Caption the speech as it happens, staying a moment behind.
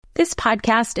This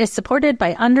podcast is supported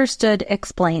by Understood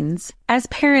Explains. As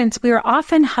parents, we are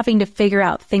often having to figure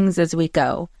out things as we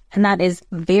go, and that is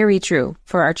very true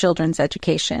for our children's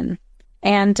education.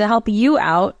 And to help you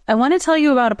out, I want to tell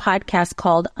you about a podcast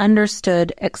called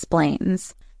Understood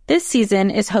Explains. This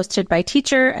season is hosted by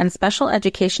teacher and special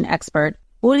education expert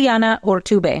Juliana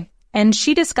Urtube, and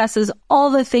she discusses all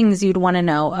the things you'd want to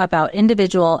know about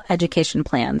individual education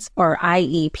plans, or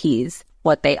IEPs,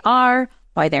 what they are,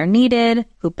 why they're needed,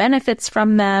 who benefits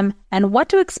from them, and what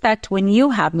to expect when you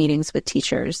have meetings with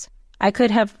teachers. I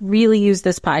could have really used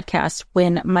this podcast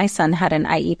when my son had an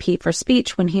IEP for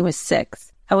speech when he was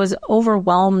 6. I was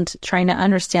overwhelmed trying to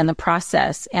understand the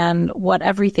process and what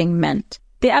everything meant.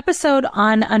 The episode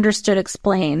on Understood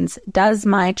Explains, Does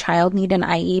My Child Need an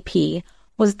IEP?,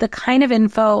 was the kind of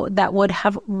info that would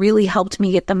have really helped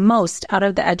me get the most out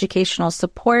of the educational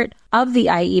support of the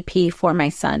IEP for my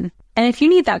son. And if you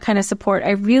need that kind of support,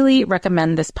 I really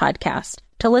recommend this podcast.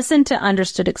 To listen to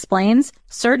Understood Explains,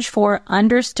 search for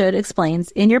Understood Explains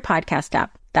in your podcast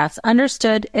app. That's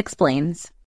Understood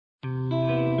Explains.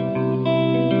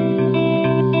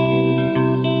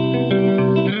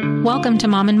 Welcome to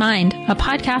Mom in Mind, a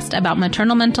podcast about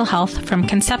maternal mental health from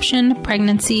conception,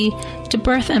 pregnancy, to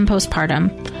birth and postpartum.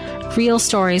 Real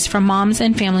stories from moms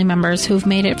and family members who've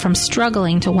made it from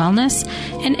struggling to wellness,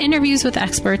 and interviews with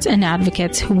experts and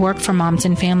advocates who work for moms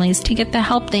and families to get the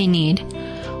help they need.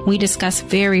 We discuss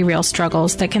very real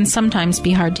struggles that can sometimes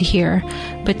be hard to hear,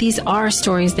 but these are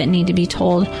stories that need to be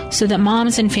told so that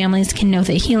moms and families can know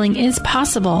that healing is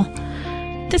possible.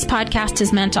 This podcast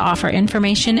is meant to offer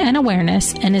information and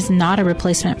awareness and is not a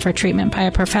replacement for treatment by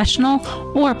a professional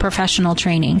or professional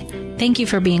training. Thank you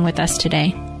for being with us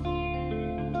today.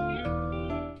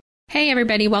 Hey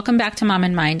everybody, welcome back to Mom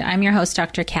in Mind. I'm your host,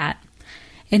 Dr. Kat.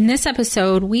 In this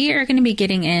episode, we are going to be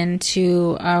getting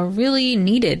into a really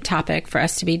needed topic for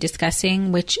us to be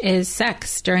discussing, which is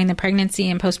sex during the pregnancy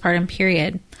and postpartum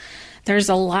period. There's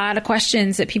a lot of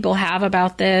questions that people have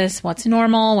about this. What's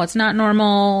normal? What's not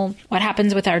normal? What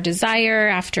happens with our desire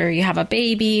after you have a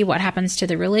baby? What happens to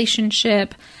the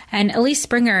relationship? And Elise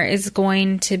Springer is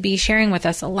going to be sharing with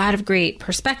us a lot of great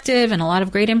perspective and a lot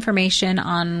of great information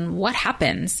on what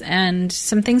happens and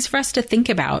some things for us to think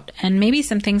about, and maybe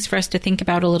some things for us to think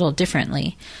about a little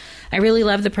differently. I really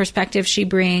love the perspective she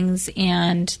brings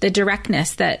and the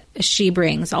directness that she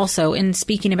brings also in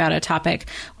speaking about a topic.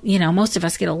 You know, most of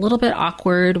us get a little bit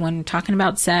awkward when talking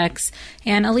about sex,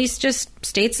 and Elise just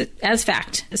states it as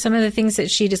fact. Some of the things that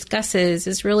she discusses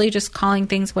is really just calling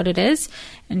things what it is,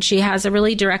 and she has a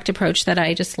really direct approach that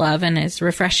I just love and is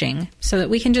refreshing so that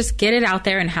we can just get it out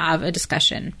there and have a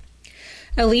discussion.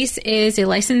 Elise is a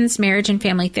licensed marriage and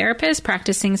family therapist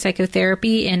practicing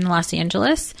psychotherapy in Los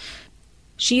Angeles.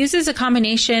 She uses a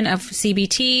combination of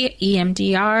CBT,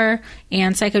 EMDR,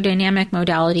 and psychodynamic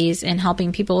modalities in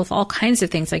helping people with all kinds of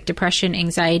things like depression,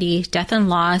 anxiety, death and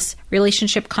loss,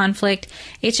 relationship conflict,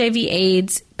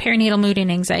 HIV/AIDS, perinatal mood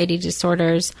and anxiety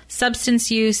disorders, substance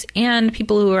use, and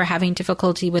people who are having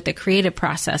difficulty with the creative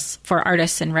process for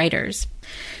artists and writers.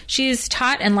 She's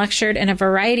taught and lectured in a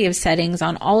variety of settings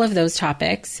on all of those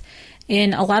topics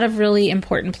in a lot of really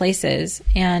important places.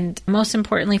 And most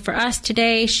importantly for us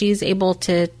today, she's able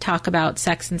to talk about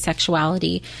sex and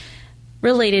sexuality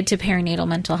related to perinatal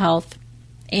mental health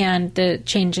and the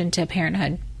change into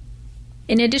parenthood.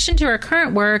 In addition to her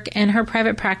current work and her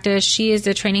private practice, she is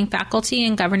a training faculty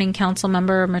and governing council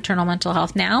member of Maternal Mental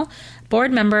Health Now,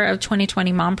 board member of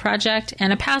 2020 Mom Project,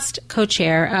 and a past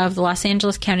co-chair of the Los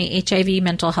Angeles County HIV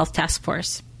Mental Health Task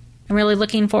Force. I'm really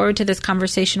looking forward to this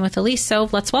conversation with Elise, so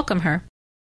let's welcome her.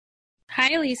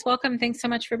 Hi, Elise. Welcome. Thanks so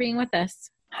much for being with us.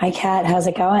 Hi, Kat. How's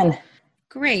it going?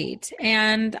 Great.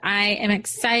 And I am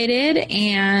excited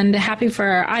and happy for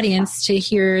our audience to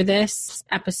hear this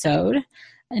episode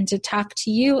and to talk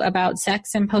to you about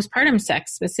sex and postpartum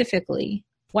sex specifically.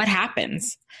 What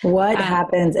happens? What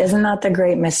happens? Isn't that the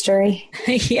great mystery?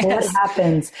 Yes. What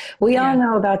happens? We all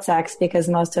know about sex because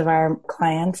most of our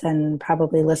clients and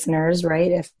probably listeners, right,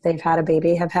 if they've had a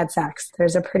baby, have had sex.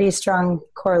 There's a pretty strong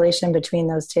correlation between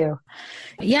those two.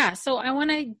 Yeah. So I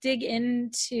want to dig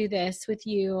into this with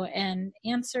you and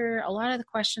answer a lot of the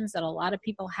questions that a lot of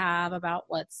people have about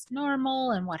what's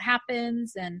normal and what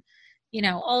happens and, you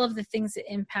know, all of the things that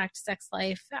impact sex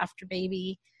life after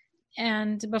baby.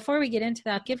 And before we get into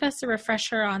that, give us a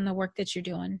refresher on the work that you're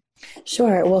doing.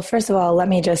 Sure. Well, first of all, let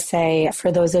me just say,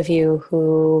 for those of you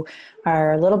who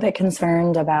are a little bit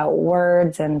concerned about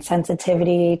words and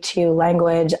sensitivity to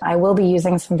language, I will be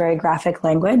using some very graphic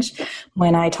language.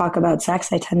 When I talk about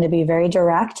sex, I tend to be very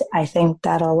direct. I think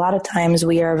that a lot of times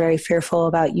we are very fearful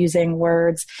about using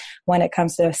words when it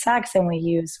comes to sex, and we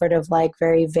use sort of like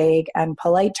very vague and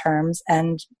polite terms.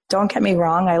 And don't get me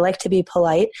wrong, I like to be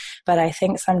polite, but I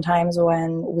think sometimes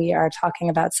when we are talking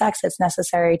about sex, it's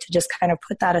necessary to just kind of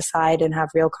put that aside and have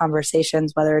real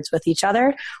conversations, whether it's with each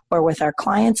other or with our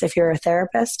clients if you're a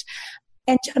therapist.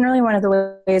 And generally one of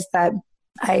the ways that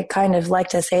I kind of like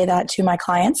to say that to my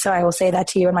clients, so I will say that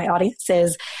to you and my audience,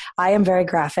 is I am very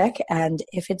graphic, and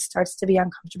if it starts to be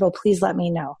uncomfortable, please let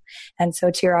me know. And so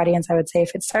to your audience, I would say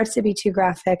if it starts to be too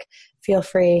graphic, feel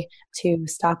free to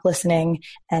stop listening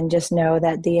and just know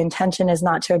that the intention is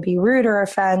not to be rude or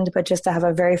offend, but just to have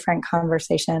a very frank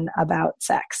conversation about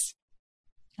sex.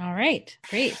 All right.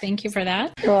 Great. Thank you for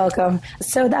that. You're welcome.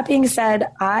 So that being said,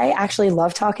 I actually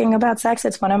love talking about sex.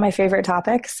 It's one of my favorite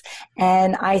topics.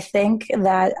 And I think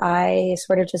that I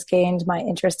sort of just gained my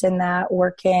interest in that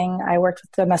I worked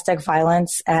with domestic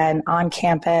violence and on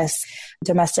campus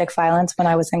domestic violence when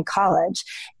I was in college.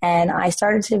 And I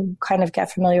started to kind of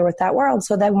get familiar with that world.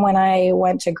 So then when I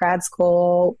went to grad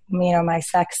school, my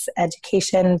sex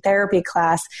education therapy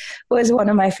class was one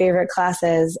of my favorite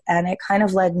classes. And it kind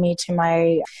of led me to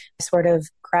my sort of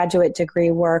graduate degree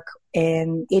work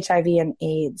in HIV and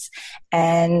AIDS.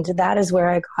 And that is where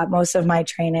I got most of my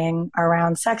training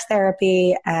around sex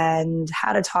therapy and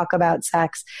how to talk about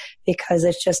sex, because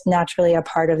it's just naturally a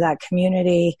part of that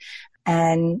community.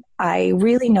 And I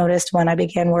really noticed when I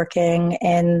began working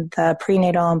in the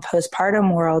prenatal and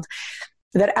postpartum world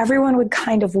that everyone would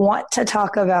kind of want to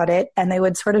talk about it, and they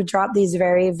would sort of drop these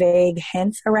very vague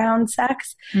hints around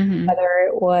sex, whether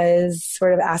it was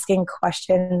sort of asking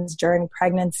questions during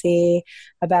pregnancy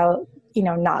about,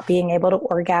 not being able to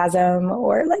orgasm,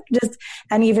 or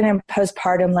and even in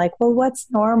postpartum, like, well, what's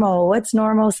normal? What's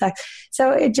normal sex?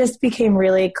 So it just became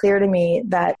really clear to me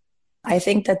that I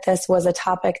think that this was a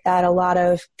topic that a lot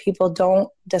of people don't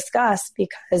discuss,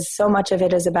 because so much of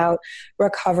it is about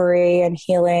recovery and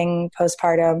healing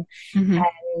postpartum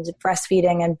and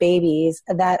breastfeeding and babies,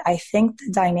 that I think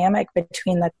the dynamic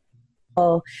between the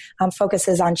couple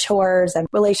focuses on chores and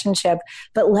relationship,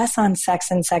 but less on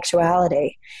sex and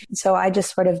sexuality. So I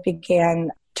just sort of began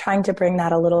trying to bring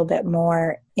that a little bit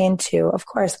more into, of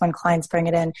course, when clients bring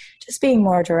it in, just being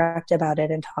more direct about it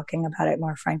and talking about it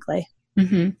more frankly.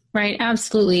 Right.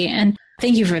 Absolutely. And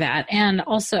thank you for that. And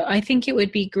also, I think it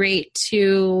would be great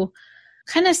to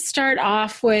kind of start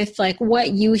off with like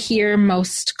what you hear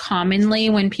most commonly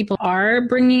when people are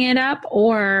bringing it up,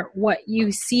 or what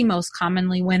you see most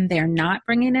commonly when they're not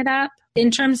bringing it up, in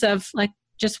terms of like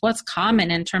just what's common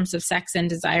in terms of sex and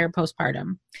desire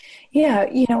postpartum. Yeah.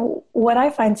 What I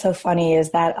find so funny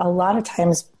is that a lot of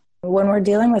times when we're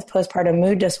dealing with postpartum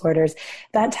mood disorders,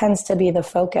 that tends to be the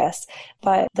focus.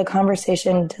 But the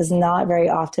conversation does not very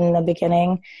often in the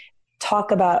beginning talk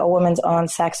about a woman's own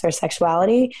sex or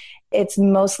sexuality. It's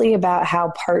mostly about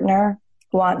how partner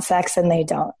wants sex and they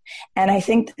don't. And I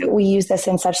think that we use this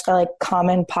in such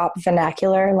common pop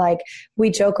vernacular. Like,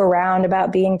 we joke around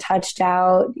about being touched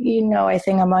out, I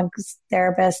think amongst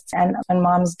therapists, and when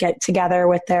moms get together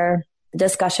with their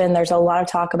discussion, there's a lot of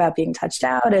talk about being touched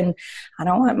out, and I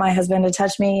don't want my husband to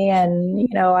touch me, and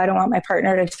I don't want my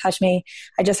partner to touch me.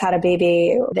 I just had a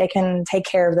baby. They can take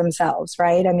care of themselves,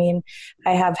 right? I mean,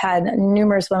 I have had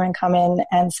numerous women come in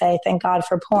and say, thank God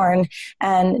for porn,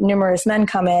 and numerous men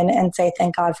come in and say,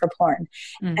 thank God for porn.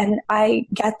 And I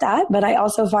get that, but I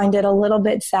also find it a little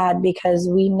bit sad, because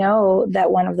we know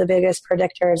that one of the biggest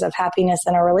predictors of happiness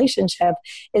in a relationship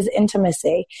is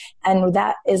intimacy. And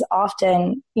that is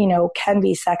often, can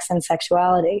be sex and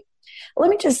sexuality.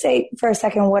 Let me just say for a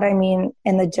second what I mean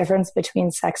in the difference between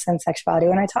sex and sexuality.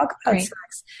 When I talk about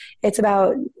sex, it's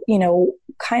about,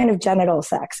 kind of genital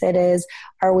sex. It is,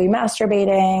 are we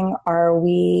masturbating? Are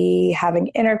we having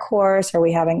intercourse? Are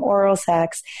we having oral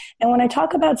sex? And when I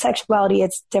talk about sexuality,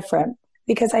 it's different,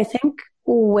 because I think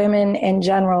women in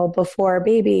general before a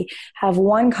baby have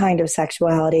one kind of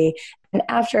sexuality, and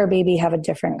after a baby have a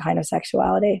different kind of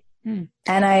sexuality.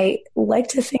 And I like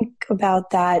to think about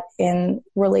that in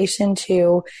relation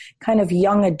to kind of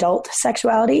young adult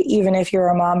sexuality, even if you're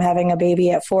a mom having a baby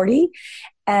at 40,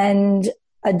 and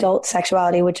adult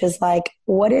sexuality, which is like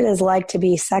what it is like to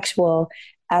be sexual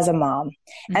as a mom.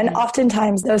 And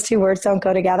oftentimes those two words don't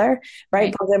go together,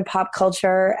 right? Both in pop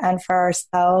culture and for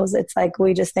ourselves, it's like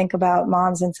we just think about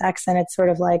moms and sex, and it's sort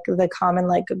of like the common,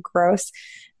 like, gross,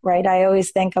 right? I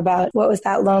always think about, what was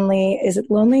that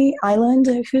Lonely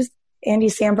Island? Who's Andy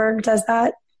Samberg does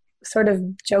that? sort of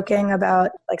joking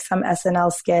about like some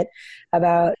SNL skit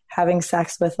about having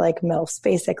sex with like MILFs,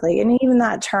 basically. And even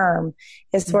that term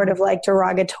is sort of like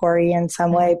derogatory in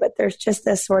some way, but there's just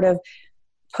this sort of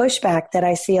pushback that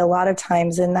I see a lot of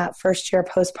times in that first year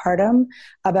postpartum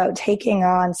about taking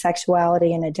on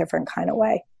sexuality in a different kind of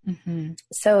way. Mm-hmm.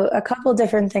 So a couple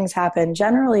different things happen.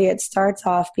 Generally, it starts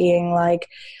off being like,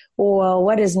 well,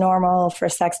 what is normal for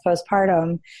sex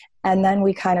postpartum? And then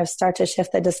we kind of start to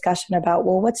shift the discussion about,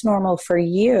 well, what's normal for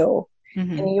you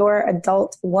in your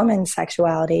adult woman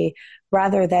sexuality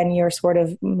rather than your sort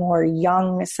of more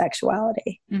young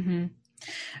sexuality? Mm-hmm.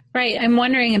 Right. I'm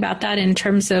wondering about that in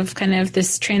terms of kind of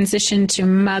this transition to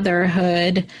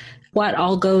motherhood, what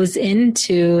all goes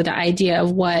into the idea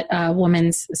of what a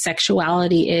woman's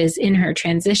sexuality is in her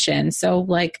transition. So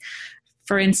like,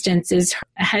 for instance,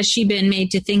 has she been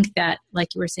made to think that,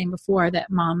 like you were saying before, that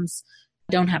moms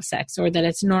don't have sex, or that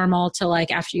it's normal to,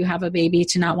 like, after you have a baby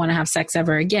to not want to have sex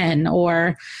ever again,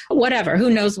 or whatever? Who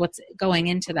knows what's going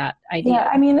into that idea? Yeah,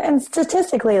 I mean, and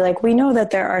statistically, like, we know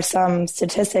that there are some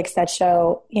statistics that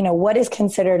show, what is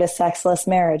considered a sexless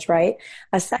marriage, right?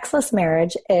 A sexless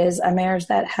marriage is a marriage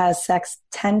that has sex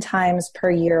 10 times per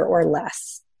year or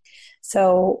less.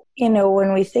 So,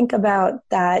 when we think about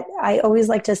that, I always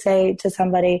like to say to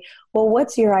somebody, well,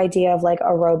 what's your idea of like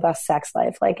a robust sex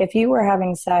life? Like, if you were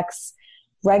having sex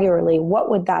regularly, what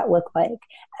would that look like?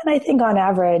 And I think on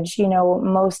average,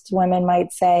 most women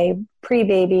might say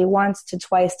pre-baby once to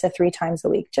twice to 3 times a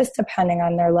week, just depending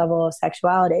on their level of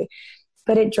sexuality.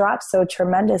 But it drops so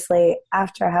tremendously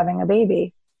after having a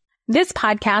baby. This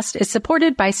podcast is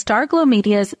supported by Starglow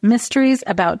Media's Mysteries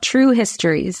About True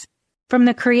Histories. From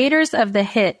the creators of the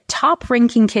hit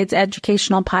top-ranking kids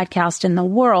educational podcast in the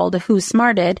world, Who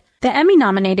Smarted, the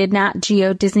Emmy-nominated Nat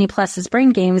Geo Disney Plus's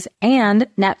Brain Games, and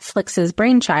Netflix's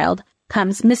Brainchild,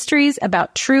 comes Mysteries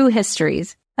About True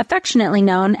Histories, affectionately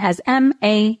known as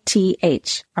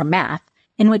MATH, or math,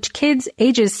 in which kids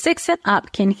ages 6 and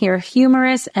up can hear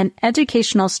humorous and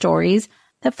educational stories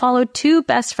that follow 2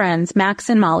 best friends, Max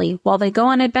and Molly, while they go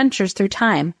on adventures through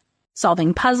time,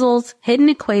 solving puzzles, hidden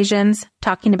equations,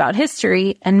 talking about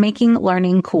history, and making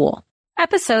learning cool.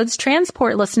 Episodes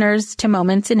transport listeners to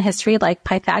moments in history like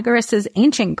Pythagoras'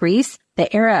 ancient Greece,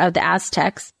 the era of the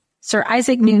Aztecs, Sir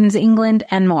Isaac Newton's England,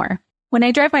 and more. When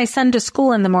I drive my son to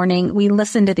school in the morning, we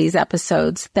listen to these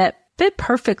episodes that fit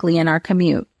perfectly in our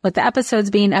commute, with the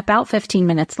episodes being about 15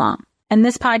 minutes long. And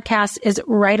this podcast is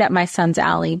right up my son's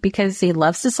alley because he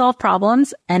loves to solve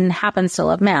problems and happens to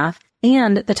love math,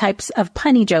 and the types of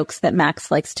punny jokes that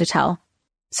Max likes to tell.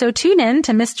 So tune in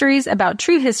to Mysteries About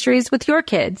True Histories with your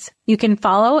kids. You can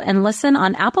follow and listen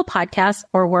on Apple Podcasts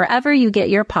or wherever you get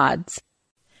your pods.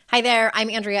 Hi there, I'm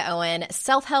Andrea Owen,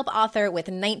 self-help author with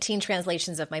 19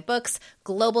 translations of my books,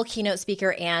 global keynote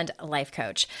speaker, and life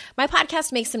coach. My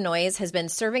podcast, Make Some Noise, has been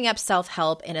serving up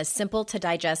self-help in a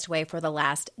simple-to-digest way for the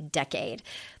last decade.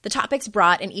 The topics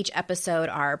brought in each episode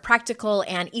are practical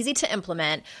and easy to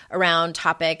implement around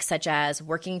topics such as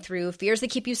working through fears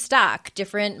that keep you stuck,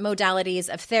 different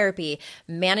modalities of therapy,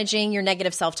 managing your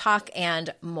negative self-talk,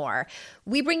 and more.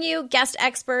 We bring you guest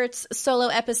experts, solo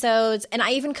episodes, and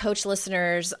I even coach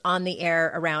listeners on the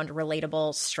air around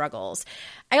relatable struggles.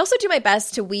 I also do my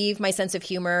best to weave my sense of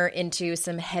humor into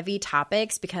some heavy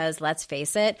topics because, let's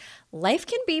face it, life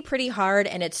can be pretty hard,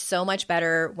 and it's so much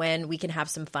better when we can have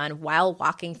some fun while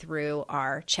walking through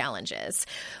our challenges.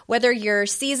 Whether you're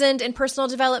seasoned in personal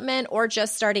development or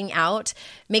just starting out,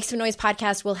 Make Some Noise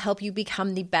podcast will help you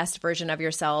become the best version of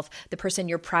yourself, the person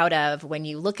you're proud of when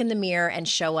you look in the mirror and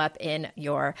show up in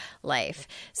your life.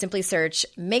 Simply search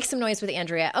Make Some Noise with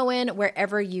Andrea Owen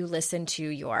wherever you listen to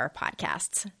your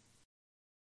podcasts.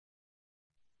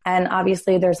 And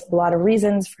obviously there's a lot of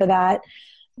reasons for that.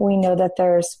 We know that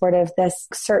there's sort of this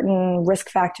certain risk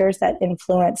factors that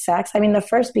influence sex. I mean, the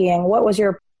first being, what was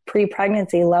your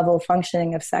pre-pregnancy level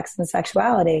functioning of sex and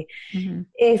sexuality? Mm-hmm.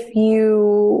 If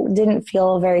you didn't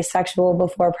feel very sexual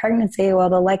before pregnancy, well,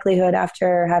 the likelihood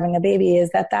after having a baby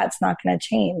is that that's not going to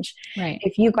change. Right.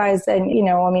 If you guys, and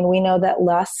we know that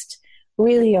lust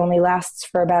really only lasts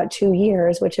for about 2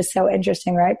 years, which is so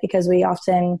interesting, right? Because we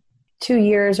often, 2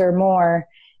 years or more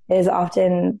is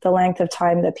often the length of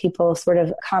time that people sort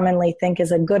of commonly think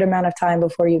is a good amount of time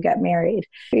before you get married.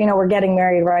 We're getting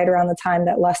married right around the time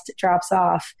that lust drops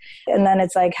off. And then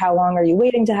it's like, how long are you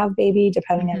waiting to have baby,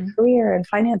 depending on career and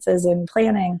finances and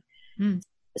planning.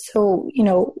 So,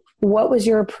 what was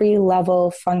your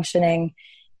pre-level functioning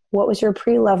what was your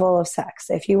pre-level of sex?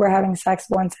 If you were having sex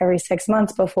once every 6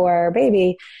 months before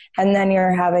baby, and then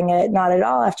you're having it not at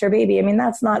all after baby, I mean,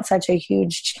 that's not such a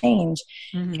huge change.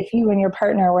 If you and your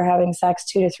partner were having sex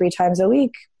 2 to 3 times a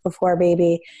week before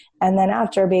baby, and then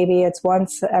after baby, it's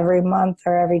once every month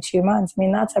or every 2 months, I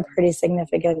mean, that's a pretty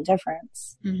significant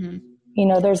difference. You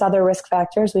know, there's other risk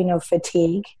factors. We know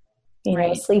fatigue. You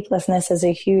know, sleeplessness is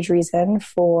a huge reason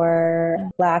for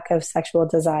lack of sexual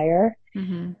desire.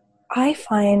 I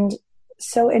find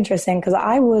so interesting because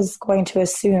I was going to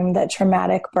assume that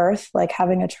traumatic birth, like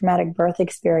having a traumatic birth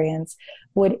experience,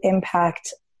 would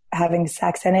impact having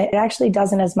sex. And it actually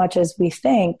doesn't as much as we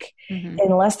think,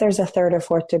 unless there's a 3rd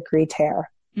or 4th degree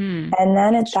tear. And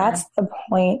then that's the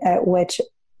point at which,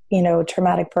 you know,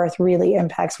 traumatic birth really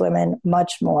impacts women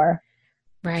much more.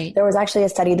 Right. There was actually a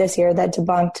study this year that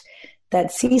debunked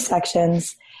that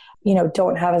C-sections, you know,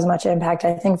 don't have as much impact.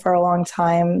 I think for a long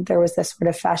time, there was this sort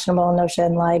of fashionable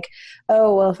notion like,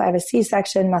 oh, well, if I have a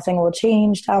C-section, nothing will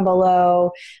change down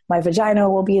below. My vagina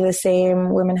will be the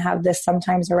same. Women have this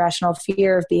sometimes irrational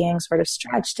fear of being sort of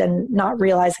stretched and not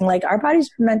realizing like our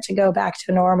bodies are meant to go back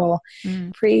to normal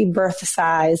pre-birth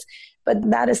size.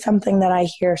 But that is something that I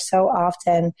hear so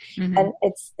often. And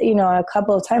it's, you know, a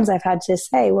couple of times I've had to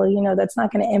say, well, you know, that's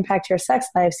not going to impact your sex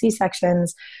life.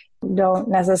 C-sections don't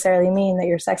necessarily mean that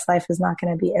your sex life is not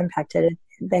going to be impacted.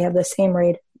 They have the same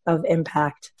rate of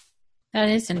impact. That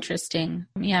is interesting.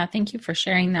 Yeah, thank you for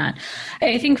sharing that.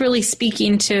 I think really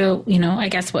speaking to, you know, I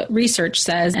guess what research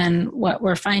says and what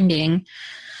we're finding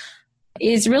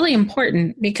is really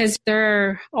important because there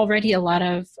are already a lot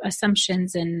of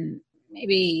assumptions and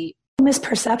maybe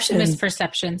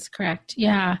misperceptions, correct.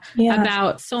 Yeah.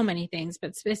 About so many things,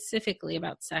 but specifically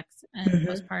about sex and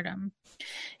postpartum.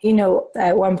 You know,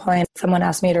 at one point, someone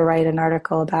asked me to write an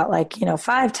article about like, you know,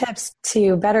 5 tips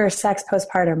to better sex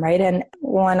postpartum, right? And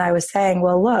when I was saying,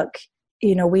 well, look,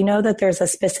 you know, we know that there's a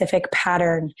specific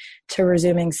pattern to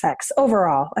resuming sex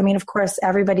overall. I mean, of course,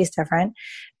 everybody's different,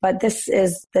 but this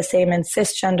is the same in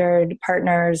cisgendered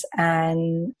partners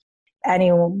and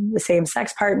the same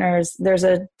sex partners. There's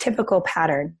a typical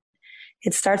pattern.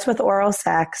 It starts with oral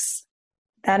sex,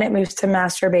 then it moves to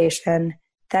masturbation,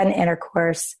 then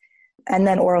intercourse, and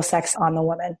then oral sex on the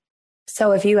woman.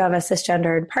 So if you have a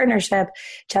cisgendered partnership,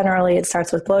 generally it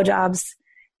starts with blowjobs,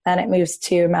 then it moves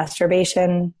to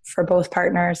masturbation for both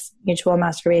partners, mutual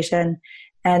masturbation,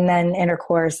 and then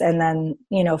intercourse, and then,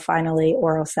 you know, finally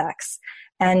oral sex.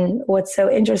 And what's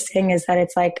so interesting is that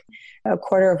it's like a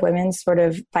quarter of women sort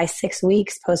of by 6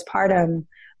 weeks postpartum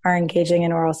are engaging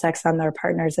in oral sex on their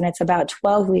partners. And it's about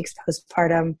 12 weeks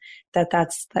postpartum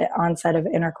that's the onset of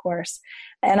intercourse.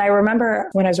 And I remember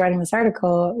when I was writing this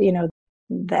article, you know,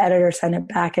 the editor sent it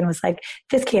back and was like,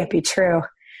 this can't be true.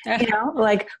 You know,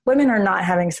 like women are not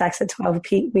having sex at 12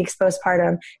 weeks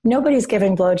postpartum. Nobody's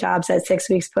giving blowjobs at 6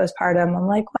 weeks postpartum. I'm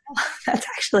like, well, that's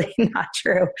actually not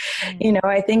true. You know,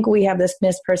 I think we have this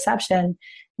misperception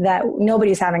that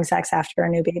nobody's having sex after a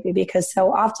new baby, because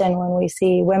so often when we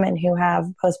see women who have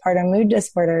postpartum mood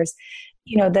disorders,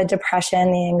 you know, the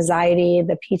depression, the anxiety,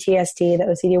 the PTSD, the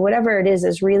OCD, whatever it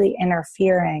is really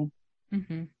interfering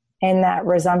in that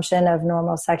resumption of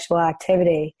normal sexual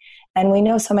activity. And we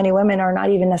know so many women are not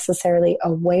even necessarily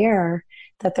aware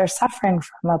that they're suffering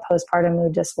from a postpartum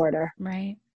mood disorder.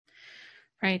 Right.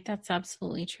 Right. That's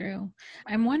absolutely true.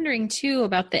 I'm wondering too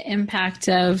about the impact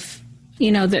of,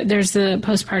 you know, there's the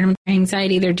postpartum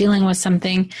anxiety. They're dealing with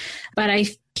something, but I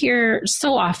hear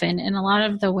so often in a lot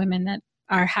of the women that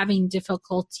are having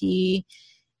difficulty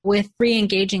with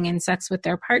re-engaging in sex with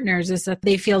their partners is that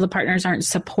they feel the partners aren't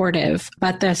supportive,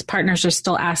 but the partners are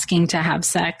still asking to have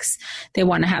sex. They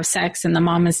want to have sex, and the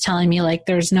mom is telling me like,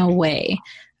 there's no way.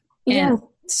 Yeah. And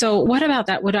so what about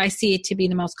that? What I see to be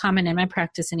the most common in my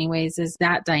practice anyways is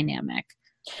that dynamic.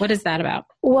 What is that about?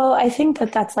 Well, I think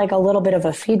that that's like a little bit of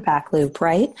a feedback loop,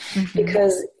 right?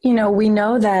 Because, you know, we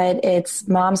know that it's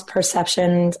mom's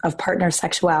perception of partner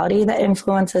sexuality that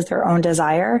influences their own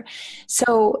desire.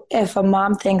 So if a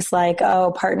mom thinks like,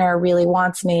 oh, partner really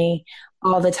wants me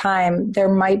all the time, there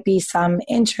might be some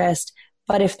interest.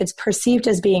 But if it's perceived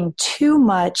as being too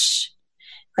much,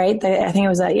 right? I think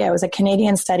it was a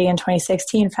Canadian study in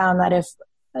 2016 found that if,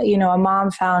 you know, a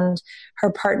mom found her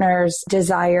partner's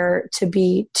desire to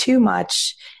be too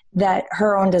much, that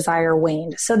her own desire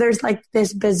waned. So there's like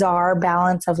this bizarre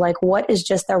balance of like, what is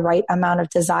just the right amount of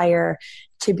desire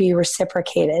to be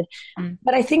reciprocated?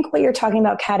 But I think what you're talking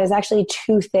about, Kat, is actually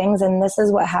two things. And this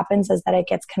is what happens is that it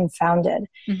gets confounded.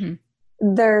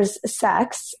 There's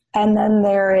sex, and then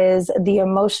there is the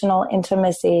emotional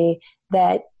intimacy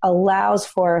that allows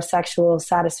for sexual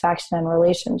satisfaction and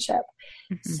relationship.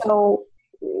 So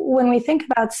when we think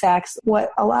about sex,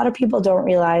 what a lot of people don't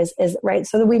realize is, right,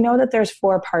 so that we know that there's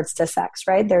 4 parts to sex,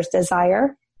 right? There's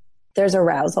desire, there's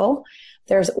arousal,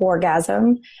 there's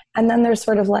orgasm, and then there's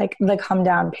sort of like the come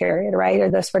down period, right? Or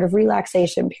the sort of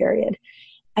relaxation period.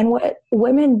 And what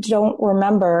women don't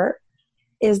remember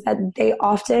is that they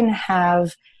often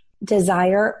have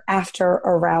desire after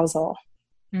arousal.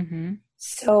 Mm-hmm.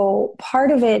 So part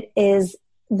of it is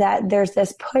that there's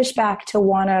this pushback to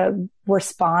want to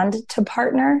respond to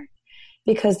partner,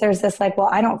 because there's this like, well,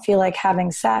 I don't feel like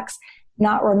having sex,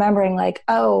 not remembering like,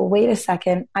 oh, wait a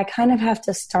second, I kind of have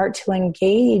to start to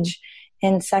engage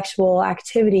in sexual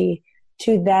activity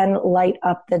to then light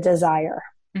up the desire.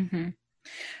 Mm-hmm.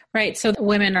 Right. So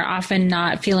women are often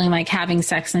not feeling like having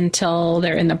sex until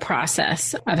they're in the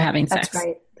process of having sex. That's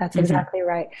right. That's exactly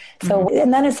right. So,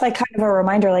 and then it's like kind of a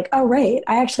reminder, like, oh, right,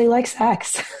 I actually like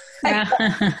sex. Yeah.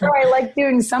 Or I like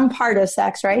doing some part of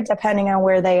sex, right? Depending on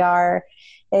where they are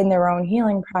in their own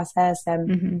healing process.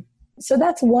 And so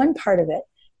that's one part of it.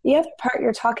 The other part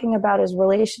you're talking about is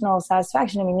relational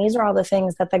satisfaction. I mean, these are all the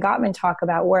things that the Gottman talk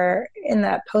about, where in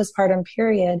that postpartum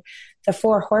period, the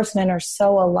 4 horsemen are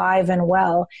so alive and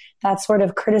well. That sort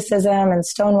of criticism and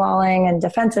stonewalling and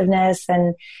defensiveness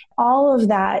and all of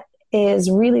that is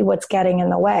really what's getting in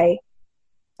the way.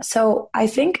 So I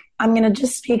think I'm going to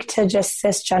just speak to just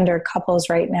cisgender couples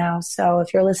right now. So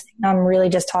if you're listening, I'm really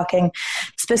just talking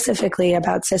specifically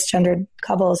about cisgendered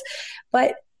couples.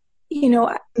 But, you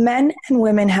know, men and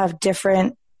women have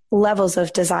different levels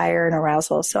of desire and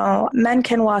arousal. So men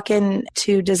can walk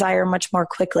into desire much more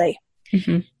quickly.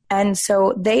 Mm-hmm. And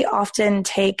so they often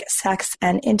take sex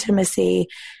and intimacy,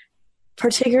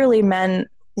 particularly men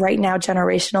right now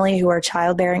generationally who are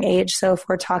childbearing age. So if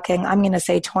we're talking, I'm going to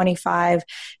say 25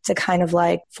 to kind of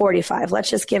like 45, let's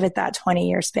just give it that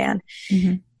 20-year span.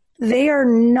 Mm-hmm. They are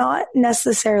not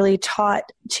necessarily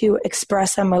taught to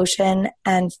express emotion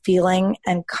and feeling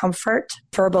and comfort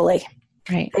verbally.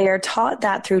 Right. They are taught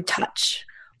that through touch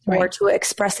or to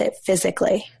express it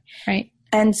physically. Right.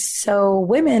 And so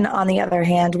women, on the other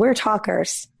hand, we're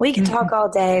talkers. We can talk all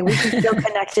day. We can feel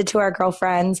connected to our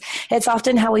girlfriends. It's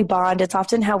often how we bond. It's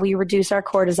often how we reduce our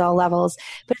cortisol levels,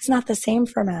 but it's not the same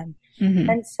for men. Mm-hmm.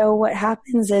 And so what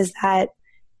happens is that,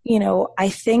 you know, I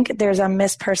think there's a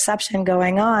misperception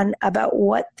going on about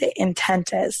what the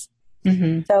intent is.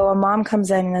 Mm-hmm. So a mom comes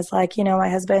in and is like, you know, my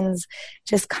husband's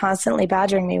just constantly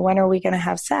badgering me. When are we going to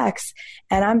have sex?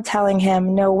 And I'm telling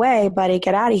him, no way, buddy,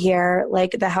 get out of here.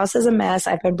 Like, the house is a mess.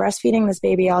 I've been breastfeeding this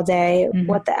baby all day. Mm-hmm.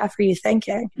 What the F are you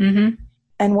thinking? Mm-hmm.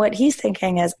 And what he's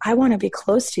thinking is, I want to be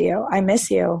close to you. I miss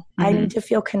you. Mm-hmm. I need to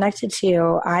feel connected to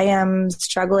you. I am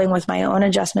struggling with my own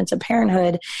adjustment to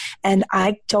parenthood, and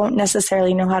I don't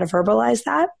necessarily know how to verbalize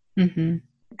that. Mm-hmm.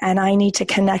 And I need to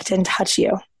connect and touch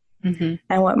you. Mm-hmm.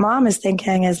 And what mom is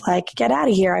thinking is like, get out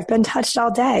of here. I've been touched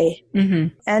all day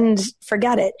and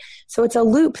forget it. So it's a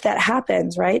loop that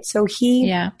happens, right? So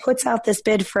he puts out this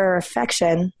bid for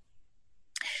affection.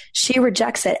 She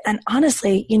rejects it. And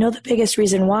honestly, you know, the biggest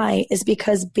reason why is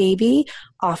because baby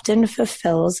often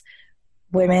fulfills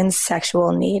women's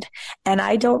sexual need. And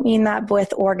I don't mean that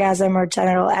with orgasm or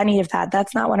genital, any of that.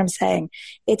 That's not what I'm saying.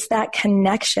 It's that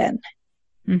connection.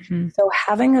 Mm-hmm. So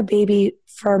having a baby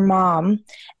for mom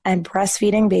and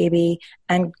breastfeeding baby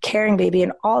and carrying baby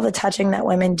and all the touching that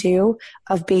women do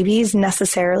of babies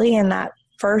necessarily in that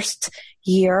first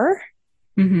year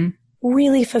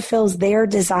really fulfills their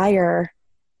desire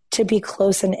to be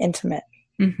close and intimate.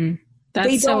 Mm-hmm.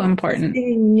 That's so important.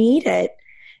 They need it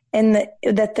in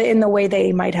the way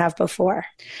they might have before.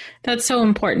 That's so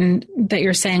important that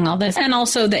you're saying all this, and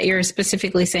also that you're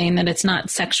specifically saying that it's not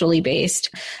sexually based.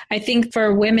 I think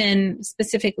for women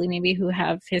specifically, maybe who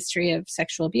have history of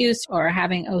sexual abuse or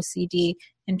having OCD,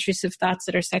 intrusive thoughts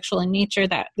that are sexual in nature,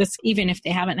 that this, even if they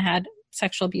haven't had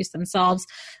sexual abuse themselves,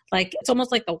 like it's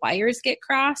almost like the wires get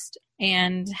crossed,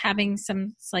 and having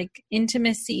some like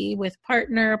intimacy with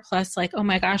partner plus like, oh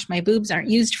my gosh, my boobs aren't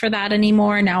used for that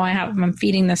anymore. Now I'm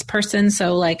feeding this person.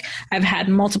 So like I've had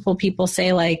multiple people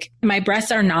say like, my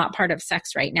breasts are not part of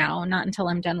sex right now, not until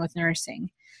I'm done with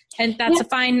nursing. And that's a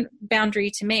fine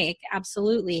boundary to make.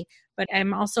 Absolutely. But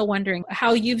I'm also wondering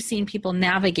how you've seen people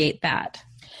navigate that.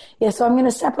 Yeah, so I'm going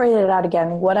to separate it out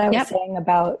again. What I was saying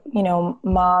about, you know,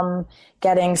 mom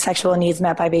getting sexual needs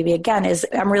met by baby again is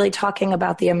I'm really talking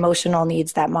about the emotional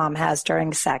needs that mom has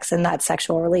during sex and that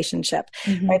sexual relationship,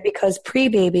 right? Because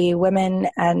pre-baby, women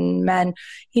and men,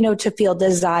 you know, to feel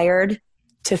desired,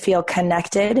 to feel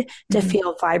connected, to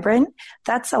feel vibrant.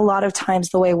 That's a lot of times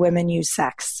the way women use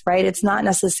sex, right? It's not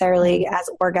necessarily as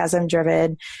orgasm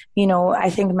driven. I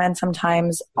think men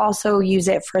sometimes also use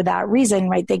it for that reason,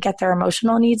 right? They get their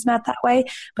emotional needs met that way,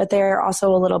 but they're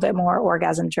also a little bit more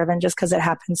orgasm driven just because it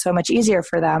happens so much easier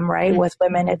for them, right? With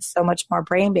women, it's so much more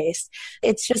brain based.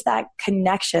 It's just that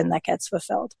connection that gets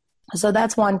fulfilled. So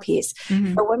that's one piece.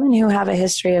 For women who have a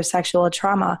history of sexual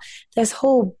trauma, this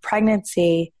whole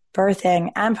pregnancy,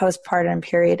 birthing, and postpartum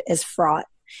period is fraught.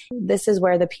 This is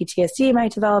where the PTSD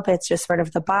might develop. It's just sort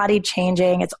of the body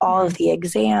changing. It's all of the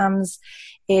exams.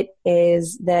 It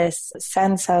is this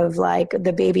sense of like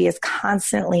the baby is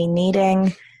constantly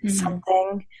needing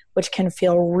something, which can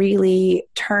feel really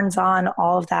turns on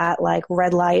all of that like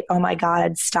red light. Oh my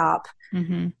God, stop.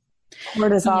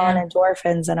 Cortisol and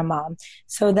endorphins in a mom.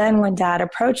 So then when dad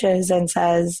approaches and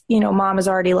says, mom is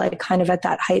already like kind of at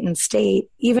that heightened state,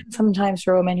 even sometimes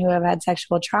for women who have had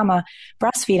sexual trauma,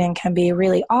 breastfeeding can be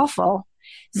really awful.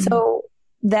 So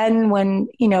then when,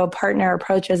 a partner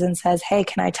approaches and says, hey,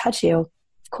 can I touch you?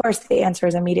 Of course, the answer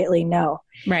is immediately no.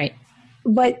 Right.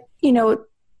 But,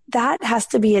 that has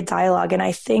to be a dialogue. And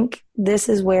I think this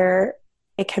is where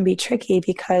it can be tricky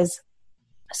because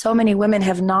so many women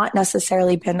have not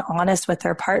necessarily been honest with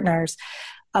their partners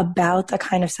about the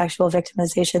kind of sexual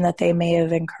victimization that they may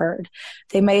have incurred.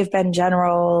 They may have been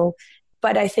general,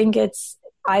 but I think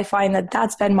I find that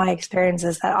that's been my experience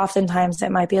is that oftentimes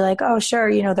it might be like, oh,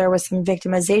 sure, there was some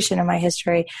victimization in my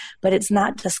history, but it's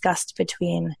not discussed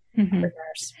between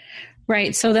partners.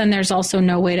 Right. So then there's also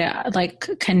no way to like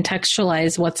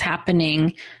contextualize what's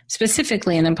happening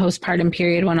specifically in the postpartum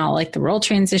period when all like the role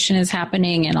transition is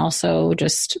happening and also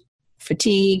just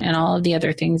fatigue and all of the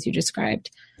other things you described.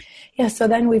 Yeah. So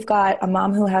then we've got a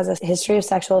mom who has a history of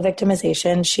sexual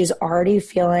victimization. She's already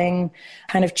feeling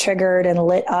kind of triggered and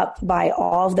lit up by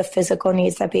all of the physical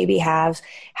needs that baby has,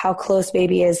 how close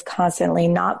baby is constantly,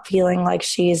 not feeling like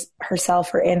she's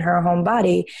herself or in her home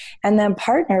body. And then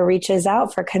partner reaches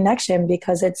out for connection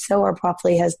because it so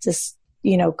abruptly has just,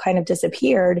 kind of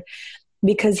disappeared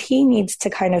because he needs to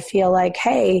kind of feel like,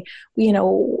 hey,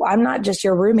 I'm not just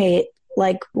your roommate.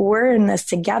 Like we're in this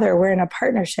together, we're in a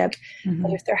partnership.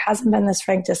 But if there hasn't been this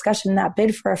frank discussion, that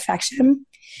bid for affection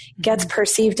gets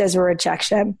perceived as a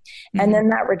rejection. And then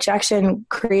that rejection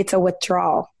creates a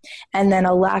withdrawal and then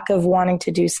a lack of wanting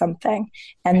to do something.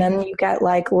 And then you get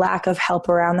like lack of help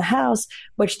around the house,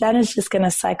 which then is just going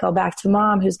to cycle back to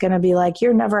mom, who's going to be like,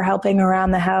 you're never helping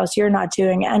around the house. You're not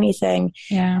doing anything.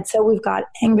 Yeah. And so we've got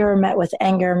anger met with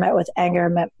anger, met with anger,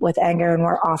 met with anger, and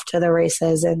we're off to the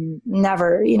races and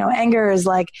never, anger is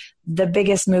like the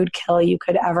biggest mood kill you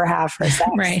could ever have for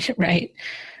sex.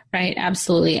 Right.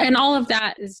 Absolutely. And all of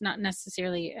that is not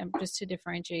necessarily, just to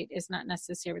differentiate, is not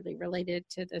necessarily related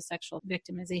to the sexual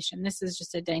victimization. This is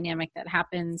just a dynamic that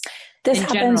happens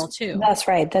general too. That's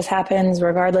right. This happens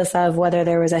regardless of whether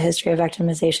there was a history of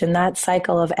victimization, that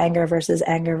cycle of anger versus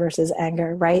anger versus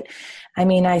anger, right? I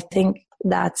mean, I think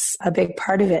that's a big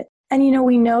part of it. And,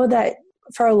 we know that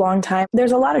for a long time,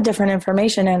 there's a lot of different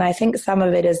information. And I think some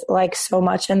of it is like so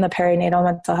much in the perinatal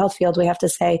mental health field. We have to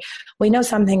say, we know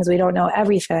some things, we don't know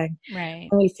everything. Right.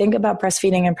 When we think about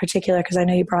breastfeeding in particular, because I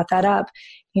know you brought that up,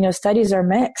 studies are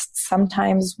mixed.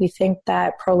 Sometimes we think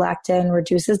that prolactin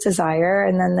reduces desire.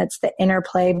 And then that's the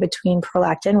interplay between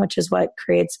prolactin, which is what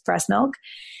creates breast milk,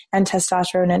 and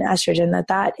testosterone and estrogen,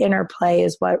 that interplay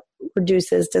is what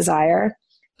reduces desire.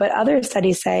 But other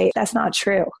studies say that's not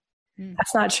true.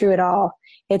 That's not true at all.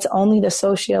 It's only the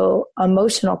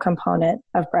socio-emotional component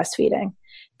of breastfeeding,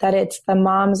 that it's the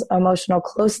mom's emotional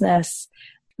closeness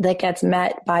that gets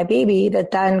met by baby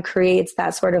that then creates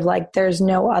that sort of like, there's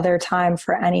no other time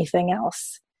for anything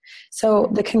else. So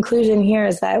the conclusion here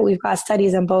is that we've got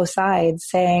studies on both sides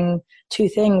saying two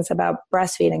things about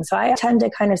breastfeeding. So I tend to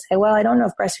kind of say, well, I don't know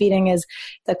if breastfeeding is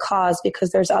the cause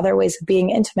because there's other ways of being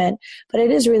intimate, but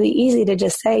it is really easy to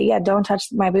just say, yeah, don't touch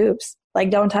my boobs. Like,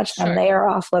 don't touch them. Sure. They are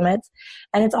off limits.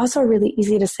 And it's also really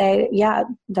easy to say, yeah,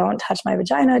 don't touch my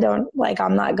vagina.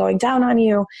 I'm not going down on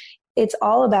you. It's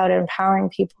all about empowering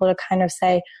people to kind of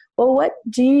say, well, what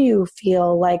do you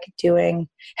feel like doing?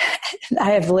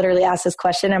 I have literally asked this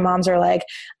question and moms are like,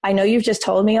 I know you've just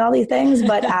told me all these things,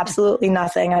 but absolutely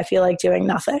nothing. I feel like doing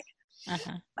nothing.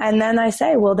 Uh-huh. And then I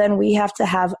say, well, then we have to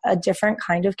have a different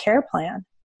kind of care plan.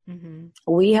 Mm-hmm.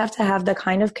 We have to have the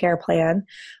kind of care plan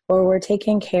where we're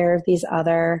taking care of these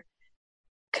other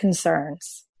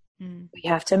concerns. Mm-hmm. We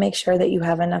have to make sure that you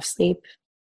have enough sleep.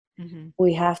 Mm-hmm.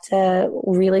 We have to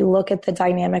really look at the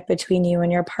dynamic between you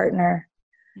and your partner.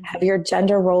 Mm-hmm. Have your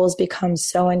gender roles become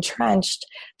so entrenched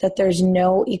that there's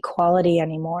no equality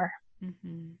anymore?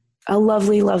 Mm-hmm. a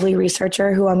lovely, lovely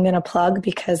researcher who I'm going to plug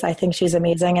because I think she's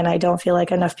amazing and I don't feel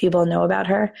like enough people know about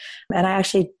her. And I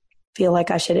actually feel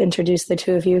like I should introduce the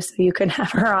two of you so you can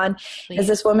have her on. Please. Is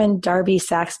this woman, Darby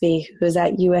Saxby, who's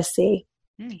at USC.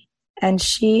 And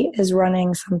she is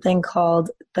running something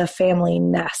called the Family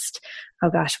Nest. Oh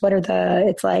gosh,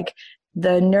 it's like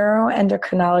the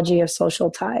neuroendocrinology of social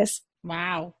ties.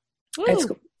 Wow. Ooh. It's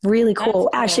really cool.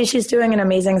 Actually, she's doing an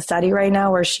amazing study right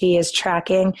now where she is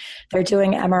tracking. They're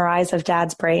doing MRIs of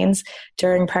dad's brains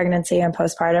during pregnancy and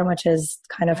postpartum, which is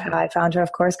kind of how I found her,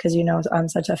 of course, because I'm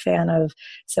such a fan of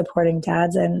supporting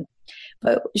dads.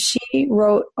 But she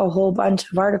wrote a whole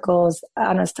bunch of articles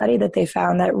on a study that they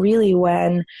found that really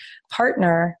when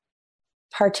partner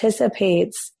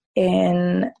participates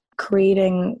in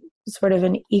creating sort of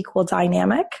an equal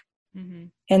dynamic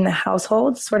in the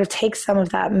household, sort of takes some of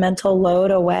that mental load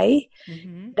away,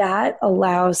 that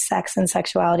allows sex and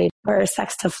sexuality or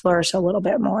sex to flourish a little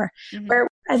bit more. Where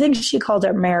I think she called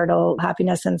it marital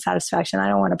happiness and satisfaction. I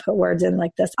don't want to put words in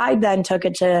like this. I then took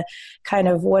it to kind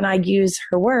of when I use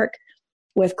her work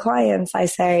with clients, I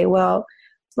say, well,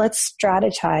 let's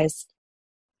strategize.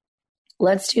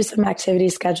 Let's do some activity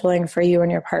scheduling for you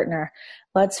and your partner.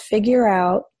 Let's figure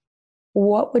out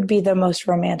what would be the most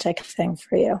romantic thing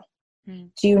for you.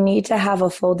 Do you need to have a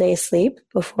full day's sleep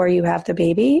before you have the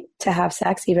baby to have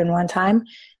sex even one time?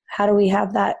 How do we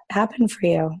have that happen for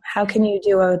you? How can you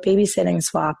do a babysitting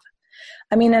swap?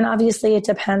 I mean, and obviously it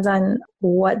depends on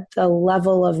what the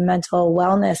level of mental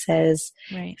wellness is,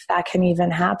 right, if that can even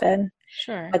happen.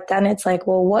 Sure. But then it's like,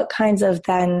 well, what kinds of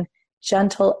then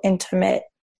gentle, intimate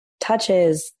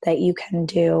touches that you can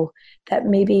do that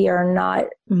maybe are not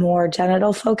more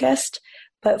genital focused,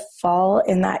 but fall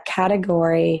in that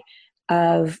category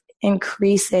of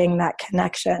increasing that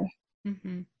connection.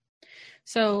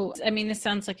 So, I mean, this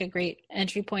sounds like a great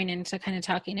entry point into kind of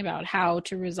talking about how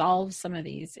to resolve some of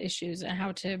these issues and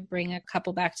how to bring a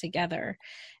couple back together.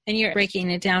 And you're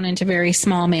breaking it down into very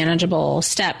small, manageable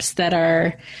steps that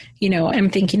are, I'm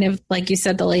thinking of, like you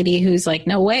said, the lady who's like,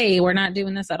 no way, we're not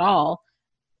doing this at all,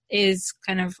 is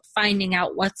kind of finding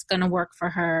out what's going to work for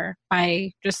her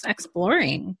by just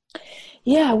exploring.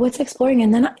 Yeah, what's exploring?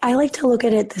 And then I like to look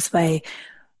at it this way.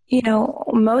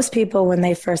 Most people when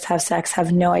they first have sex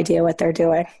have no idea what they're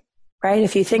doing, right?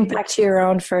 If you think back to your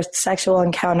own first sexual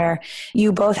encounter,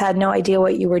 you both had no idea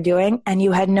what you were doing and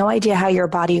you had no idea how your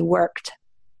body worked.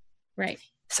 Right.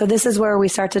 So this is where we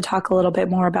start to talk a little bit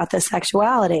more about the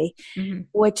sexuality,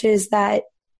 which is that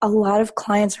a lot of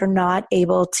clients are not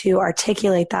able to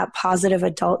articulate that positive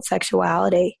adult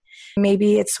sexuality.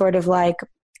 Maybe it's sort of like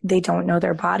they don't know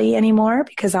their body anymore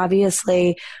because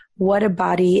obviously what a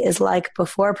body is like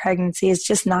before pregnancy is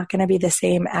just not going to be the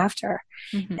same after.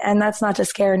 And that's not to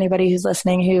scare anybody who's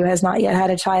listening who has not yet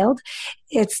had a child.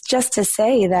 It's just to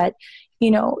say that,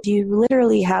 you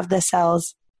literally have the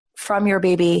cells from your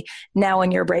baby now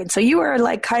in your brain. So you are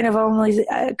like kind of only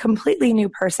a completely new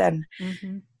person.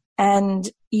 And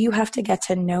you have to get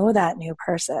to know that new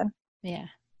person. Yeah.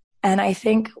 And I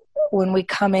think when we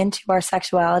come into our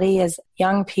sexuality as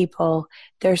young people,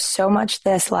 there's so much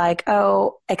this like,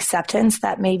 acceptance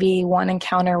that maybe one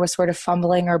encounter was sort of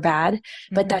fumbling or bad,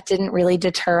 but that didn't really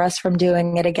deter us from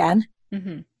doing it again.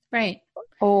 Right.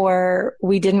 Or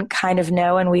we didn't kind of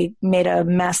know and we made a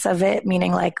mess of it,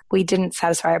 meaning like we didn't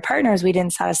satisfy our partners, we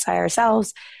didn't satisfy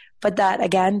ourselves, but that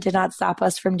again did not stop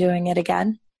us from doing it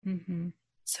again.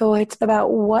 So it's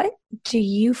about what do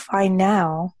you find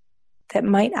now that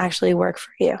might actually work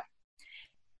for you?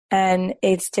 And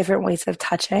it's different ways of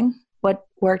touching. What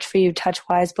worked for you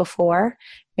touch-wise before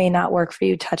may not work for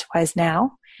you touch-wise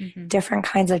now. Different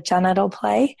kinds of genital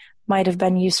play might have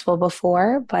been useful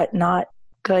before, but not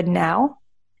good now.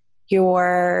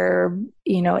 Your,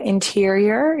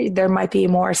 interior, there might be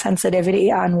more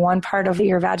sensitivity on one part of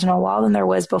your vaginal wall than there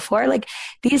was before. Like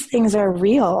these things are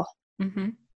real.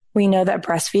 We know that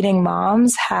breastfeeding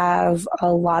moms have a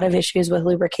lot of issues with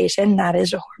lubrication that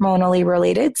is hormonally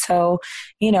related. So,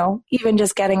 even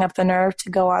just getting up the nerve to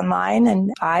go online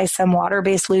and buy some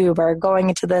water-based lube or going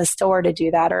into the store to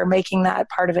do that or making that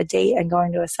part of a date and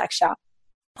going to a sex shop.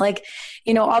 Like,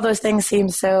 all those things seem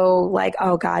so like,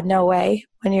 oh God, no way,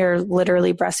 when you're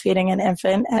literally breastfeeding an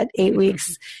infant at 8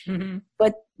 weeks.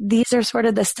 But these are sort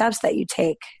of the steps that you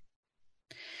take.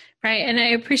 Right. And I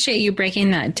appreciate you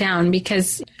breaking that down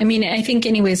because, I think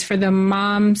anyways, for the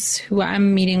moms who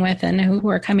I'm meeting with and who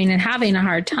are coming and having a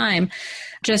hard time,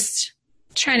 just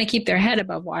trying to keep their head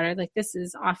above water. Like this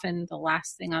is often the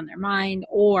last thing on their mind,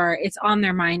 or it's on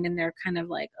their mind and they're kind of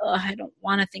like, oh, I don't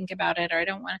want to think about it, or I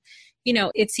don't want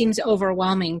to, it seems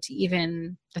overwhelming to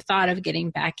even the thought of getting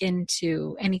back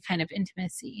into any kind of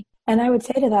intimacy. And I would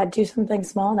say to that, do something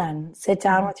small then. Sit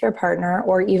down with your partner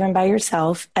or even by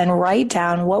yourself and write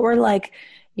down what were like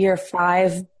your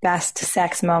 5 best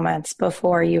sex moments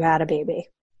before you had a baby.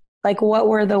 Like, what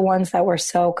were the ones that were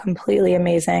so completely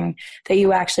amazing that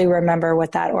you actually remember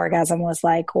what that orgasm was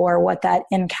like, or what that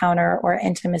encounter or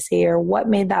intimacy, or what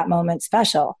made that moment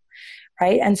special,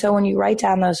 right? And so when you write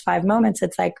down those 5 moments,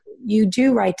 it's like you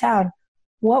do write down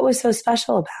what was so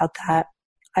special about that.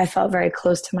 I felt very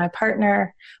close to my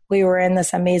partner. We were in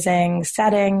this amazing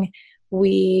setting.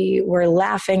 We were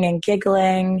laughing and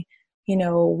giggling.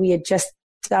 We had just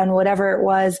done whatever it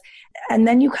was. And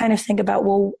then you kind of think about,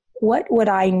 well, what would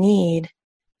I need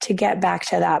to get back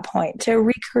to that point?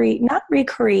 To not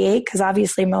recreate, because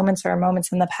obviously moments are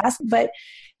moments in the past, but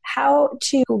how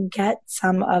to get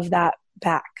some of that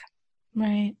back.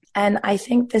 Right. And I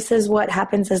think this is what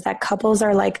happens, is that couples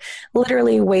are like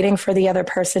literally waiting for the other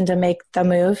person to make the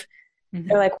move. Mm-hmm.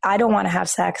 They're like, I don't want to have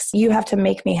sex. You have to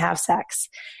make me have sex.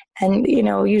 And,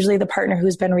 usually the partner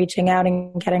who's been reaching out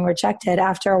and getting rejected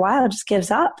after a while just gives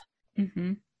up.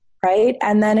 Mm-hmm. Right.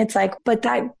 And then it's like, but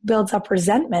that builds up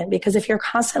resentment, because if you're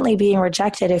constantly being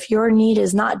rejected, if your need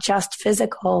is not just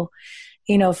physical,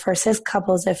 for cis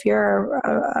couples, if you're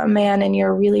a man and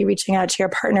you're really reaching out to your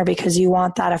partner because you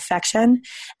want that affection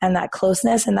and that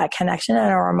closeness and that connection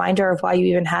and a reminder of why you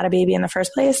even had a baby in the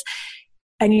first place,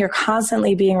 and you're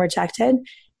constantly being rejected,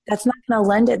 that's not going to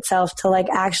lend itself to like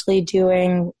actually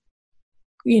doing,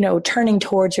 turning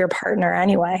towards your partner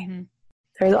anyway. Mm-hmm.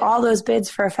 There's all those bids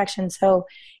for affection. So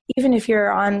even if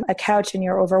you're on a couch and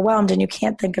you're overwhelmed and you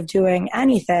can't think of doing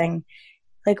anything,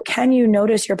 like, can you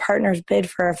notice your partner's bid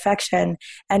for affection?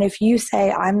 And if you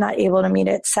say, I'm not able to meet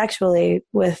it sexually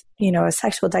with, a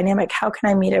sexual dynamic, how can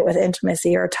I meet it with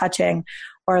intimacy or touching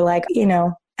or like,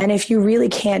 and if you really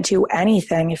can't do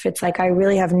anything, if it's like, I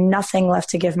really have nothing left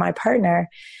to give my partner,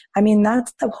 I mean,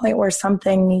 that's the point where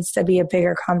something needs to be a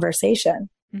bigger conversation.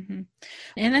 Mm-hmm.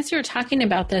 And as you were talking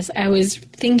about this, I was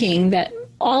thinking that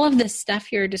all of this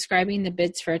stuff you're describing, the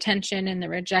bids for attention and the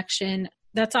rejection,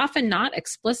 that's often not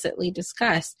explicitly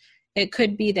discussed. It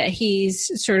could be that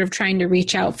he's sort of trying to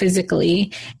reach out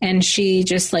physically and she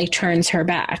just like turns her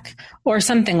back or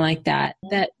something like that.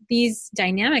 That these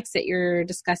dynamics that you're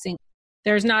discussing,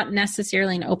 there's not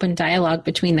necessarily an open dialogue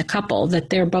between the couple, that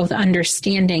they're both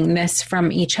understanding this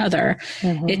from each other.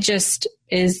 Mm-hmm. It just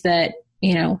is that,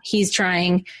 he's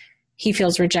trying, he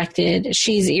feels rejected,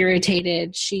 she's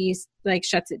irritated, she's like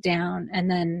shuts it down, and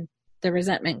then the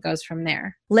resentment goes from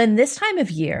there. Lynn, this time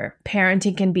of year,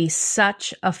 parenting can be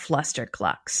such a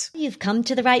flusterclux. You've come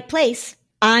to the right place.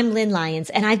 I'm Lynn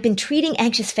Lyons, and I've been treating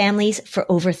anxious families for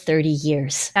over 30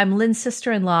 years. I'm Lynn's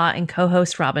sister-in-law and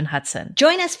co-host Robin Hudson.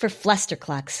 Join us for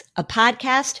Flusterclux, a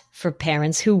podcast for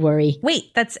parents who worry.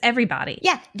 Wait, that's everybody.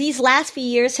 Yeah, these last few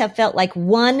years have felt like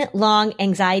one long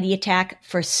anxiety attack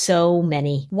for so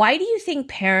many. Why do you think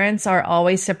parents are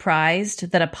always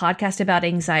surprised that a podcast about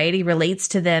anxiety relates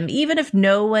to them, even if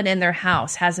no one in their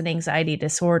house has an anxiety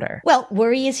disorder? Well,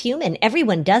 worry is human.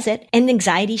 Everyone does it. And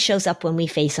anxiety shows up when we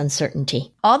face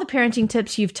uncertainty. All the parenting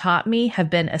tips you've taught me have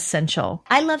been essential.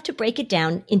 I love to break it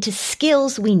down into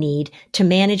skills we need to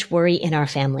manage worry in our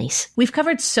families. We've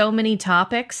covered so many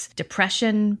topics: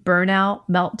 depression, burnout,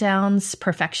 meltdowns,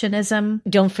 perfectionism.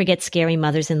 Don't forget scary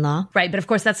mothers-in-law. Right, but of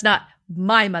course that's not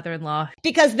my mother-in-law.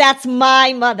 Because that's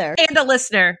my mother. And a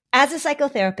listener. As a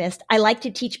psychotherapist, I like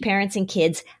to teach parents and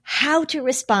kids how to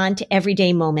respond to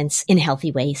everyday moments in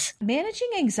healthy ways. Managing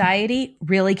anxiety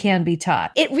really can be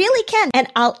taught. It really can.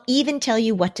 And I'll even tell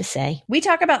you what to say. We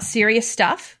talk about serious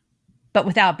stuff, but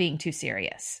without being too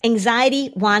serious.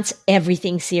 Anxiety wants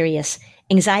everything serious.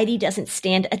 Anxiety doesn't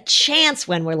stand a chance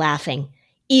when we're laughing,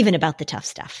 even about the tough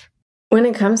stuff. When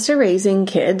it comes to raising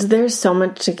kids, there's so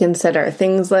much to consider.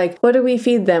 Things like, what do we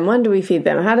feed them? When do we feed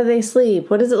them? How do they sleep?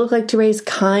 What does it look like to raise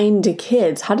kind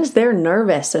kids? How does their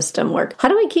nervous system work? How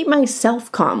do I keep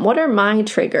myself calm? What are my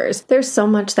triggers? There's so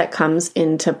much that comes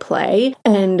into play,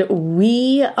 and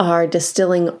we are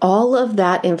distilling all of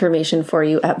that information for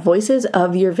you at Voices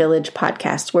of Your Village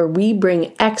podcast, where we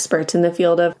bring experts in the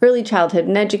field of early childhood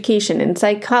and education and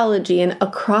psychology and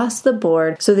across the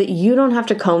board so that you don't have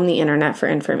to comb the internet for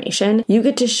information. And you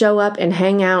get to show up and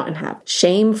hang out and have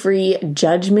shame-free,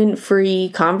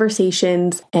 judgment-free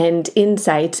conversations and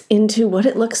insights into what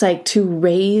it looks like to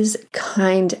raise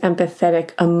kind,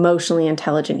 empathetic, emotionally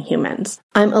intelligent humans.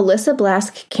 I'm Alyssa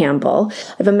Blask Campbell.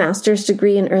 I have a master's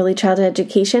degree in early childhood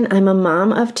education. I'm a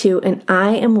mom of 2, and I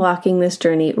am walking this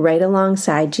journey right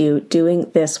alongside you doing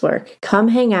this work. Come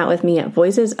hang out with me at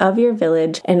Voices of Your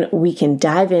Village, and we can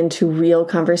dive into real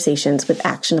conversations with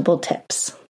actionable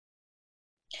tips.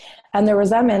 And the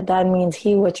resentment then means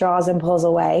he withdraws and pulls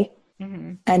away.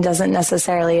 And doesn't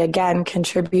necessarily, again,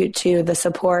 contribute to the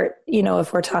support. You know,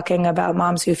 if we're talking about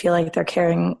moms who feel like they're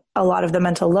carrying a lot of the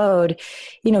mental load,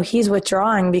 you know, he's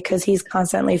withdrawing because he's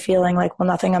constantly feeling like, well,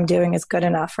 nothing I'm doing is good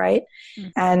enough, right?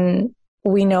 And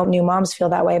we know new moms feel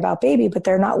that way about baby, but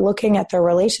they're not looking at their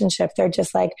relationship. They're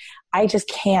just like, I just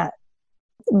can't.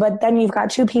 But then you've got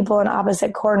 2 people in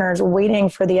opposite corners waiting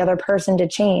for the other person to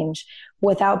change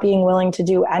without being willing to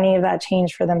do any of that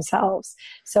change for themselves.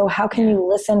 So how can you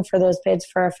listen for those bids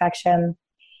for affection?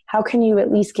 How can you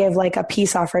at least give like a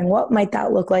peace offering? What might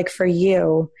that look like for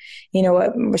you? You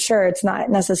know, sure, it's not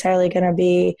necessarily going to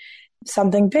be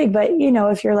something big, but you know,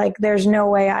 if you're like, there's no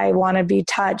way I want to be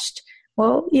touched,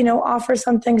 well, you know, offer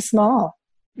something small.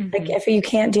 Like if you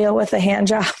can't deal with a hand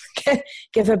job,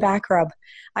 give a back rub.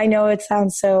 I know it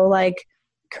sounds so like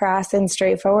crass and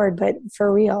straightforward, but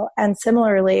for real. And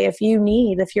similarly, if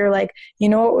you're like, you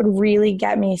know what would really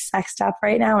get me sexed up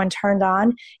right now and turned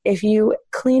on? If you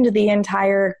cleaned the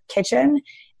entire kitchen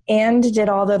and did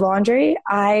all the laundry,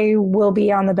 I will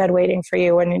be on the bed waiting for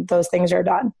you when those things are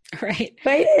done. Right.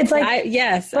 But it's like,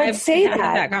 I've say had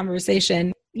that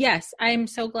conversation. Yes, I'm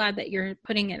so glad that you're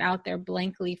putting it out there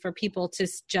blankly for people to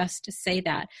just say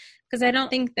that. Because I don't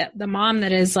think that the mom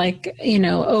that is like, you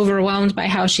know, overwhelmed by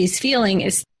how she's feeling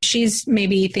she's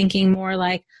maybe thinking more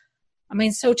like, I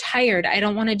mean, so tired. I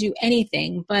don't want to do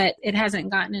anything, but it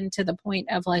hasn't gotten into the point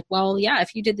of like, well, yeah,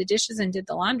 if you did the dishes and did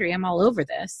the laundry, I'm all over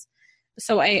this.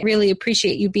 So I really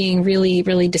appreciate you being really,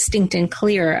 really distinct and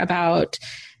clear about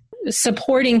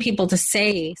supporting people to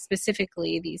say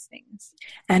specifically these things.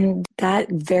 And that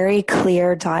very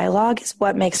clear dialogue is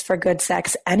what makes for good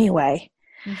sex anyway.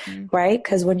 Right?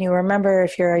 Because when you remember,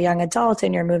 if you're a young adult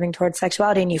and you're moving towards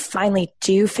sexuality and you finally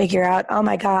do figure out, oh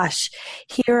my gosh,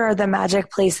 here are the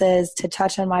magic places to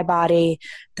touch on my body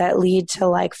that lead to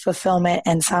like fulfillment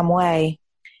in some way.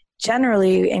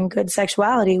 Generally, in good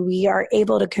sexuality, we are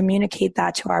able to communicate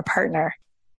that to our partner.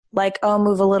 Like, oh,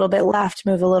 move a little bit left,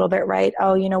 move a little bit right.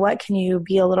 Oh, you know what? Can you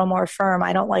be a little more firm?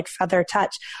 I don't like feather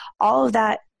touch. All of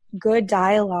that good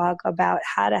dialogue about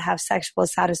how to have sexual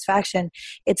satisfaction,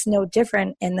 it's no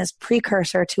different in this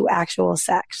precursor to actual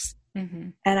sex.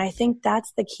 And I think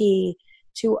that's the key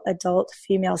to adult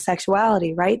female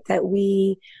sexuality, right? That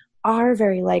we are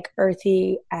very like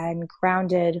earthy and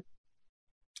grounded,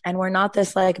 and we're not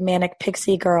this like manic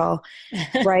pixie girl,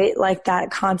 right? Like that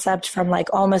concept from like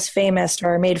Almost Famous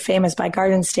or Made Famous by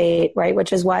Garden State, right?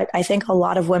 Which is what I think a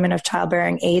lot of women of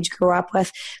childbearing age grew up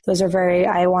with. Those are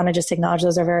I want to just acknowledge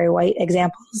those are very white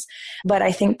examples. But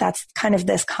I think that's kind of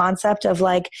this concept of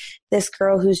like this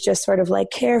girl who's just sort of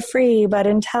like carefree, but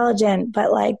intelligent,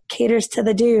 but like caters to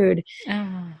the dude.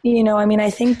 You know, I mean, I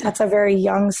think that's a very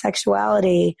young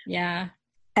sexuality. Yeah.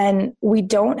 And we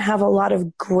don't have a lot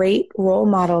of great role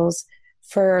models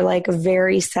for like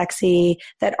very sexy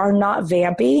that are not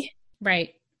vampy.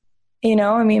 Right. You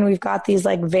know, I mean, we've got these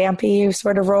like vampy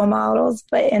sort of role models,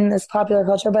 but in this popular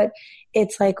culture, but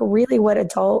it's like really what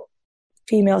adult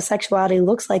female sexuality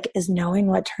looks like is knowing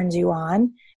what turns you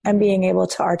on and being able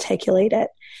to articulate it.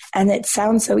 And it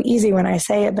sounds so easy when I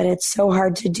say it, but it's so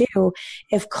hard to do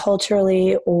if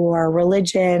culturally or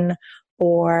religion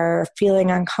or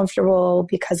feeling uncomfortable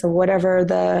because of whatever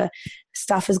the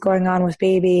stuff is going on with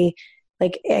baby.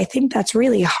 Like, I think that's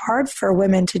really hard for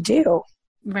women to do.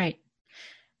 Right.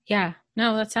 Yeah.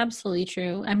 No, that's absolutely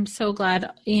true. I'm so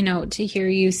glad, you know, to hear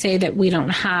you say that we don't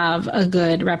have a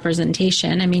good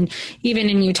representation. I mean, even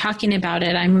in you talking about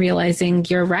it, I'm realizing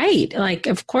you're right. Like,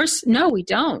 of course, no, we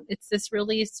don't. It's this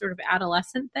really sort of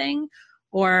adolescent thing.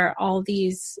 Or all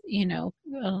these, you know,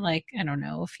 like, I don't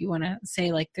know if you want to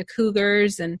say like the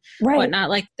cougars and whatnot,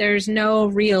 like there's no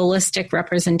realistic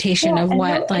representation of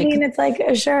what, like, I mean, it's like,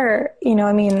 sure. You know,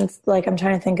 I mean, it's like, I'm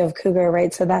trying to think of cougar,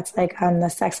 right? So that's like the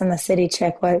Sex and the City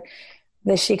chick,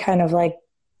 she kind of like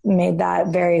made that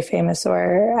very famous,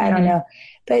 or I don't know,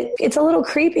 but it's a little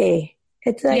creepy.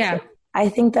 It's like, I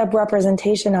think the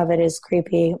representation of it is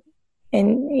creepy.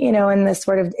 And, you know, in this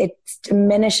sort of, it's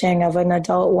diminishing of an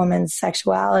adult woman's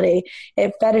sexuality.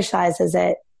 It fetishizes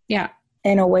it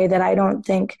in a way that I don't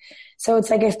think. So it's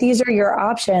like, if these are your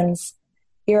options,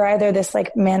 You're either this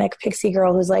like manic pixie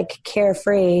girl who's like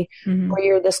carefree, or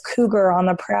you're this cougar on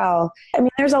the prowl. I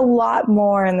mean, there's a lot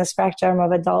more in the spectrum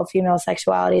of adult female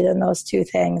sexuality than those two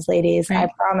things, ladies. Right.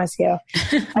 I promise you.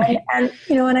 Right. And,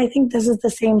 and I think this is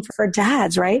the same for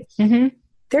dads, right?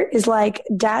 There is like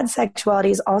dad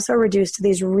sexuality is also reduced to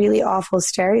these really awful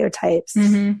stereotypes.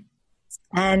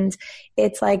 And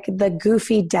it's like the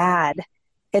goofy dad.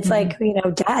 It's like,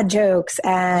 dad jokes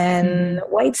and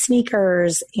white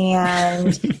sneakers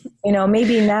and,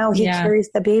 maybe now he carries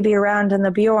the baby around in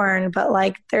the Bjorn, but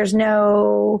like there's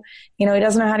no, he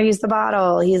doesn't know how to use the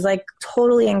bottle. He's like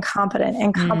totally incompetent.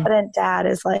 Incompetent dad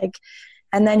is like,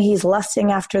 and then he's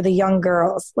lusting after the young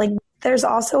girls. Like there's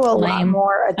also a lot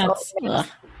more adult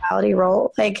sexuality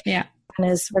role, and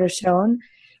is sort of shown.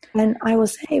 And I will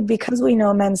say, because we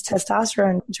know men's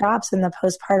testosterone drops in the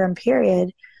postpartum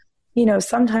period,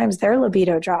 sometimes their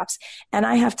libido drops. And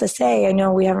I have to say, I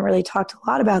know we haven't really talked a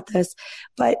lot about this,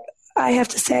 but I have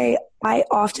to say, I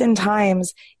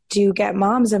oftentimes do get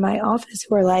moms in my office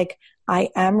who are like, I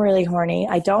am really horny.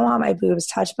 I don't want my boobs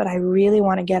touched, but I really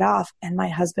want to get off. And my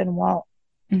husband won't.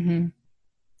 Men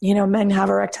have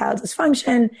erectile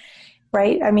dysfunction,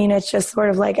 right? I mean, it's just sort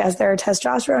of like as their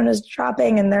testosterone is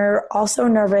dropping and they're also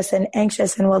nervous and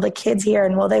anxious and will the kids here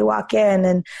and will they walk in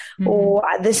and,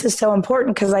 this is so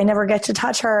important because I never get to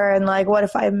touch her. And like, what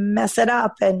if I mess it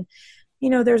up? And,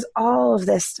 there's all of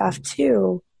this stuff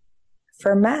too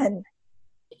for men.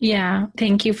 Yeah.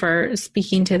 Thank you for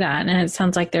speaking to that. And it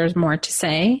sounds like there's more to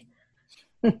say.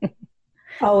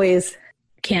 Always.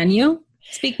 Can you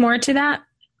speak more to that?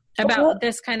 About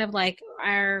this kind of like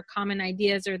our common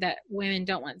ideas are that women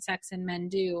don't want sex and men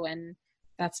do. And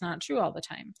that's not true all the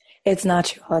time. It's not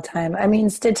true all the time. I mean,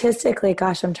 statistically,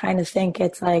 gosh, I'm trying to think.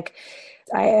 It's like,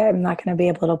 I am not going to be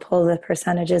able to pull the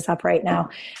percentages up right now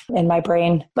in my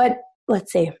brain. But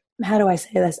let's see. How do I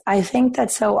say this? I think that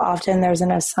so often there's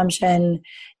an assumption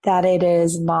that it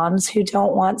is moms who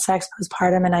don't want sex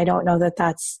postpartum. And I don't know that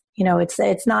that's,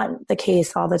 it's not the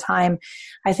case all the time.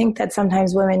 I think that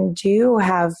sometimes women do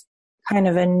have kind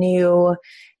of a new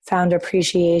found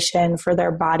appreciation for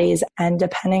their bodies. And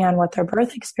depending on what their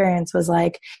birth experience was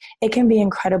like, it can be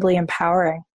incredibly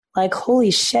empowering. Like, holy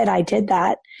shit, I did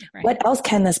that. Right. What else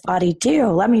can this body do?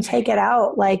 Let me take it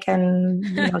out,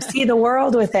 and see the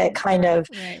world with it, kind of.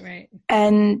 Right.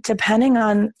 And depending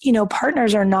on,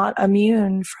 partners are not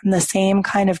immune from the same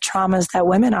kind of traumas that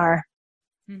women are.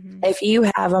 If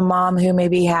you have a mom who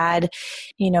maybe had,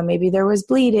 maybe there was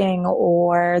bleeding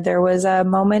or there was a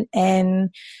moment in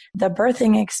the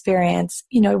birthing experience,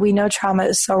 we know trauma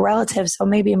is so relative. So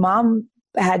maybe mom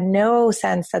had no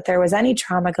sense that there was any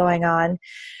trauma going on,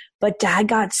 but dad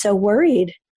got so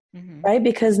worried, right?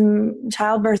 Because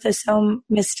childbirth is so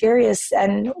mysterious.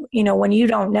 And, when you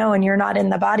don't know and you're not in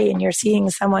the body and you're seeing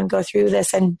someone go through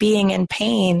this and being in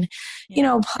pain,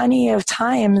 plenty of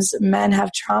times men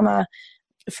have trauma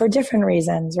for different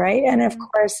reasons, right? And of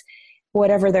course,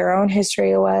 whatever their own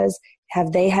history was,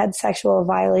 have they had sexual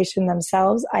violation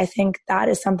themselves? I think that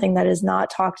is something that is not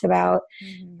talked about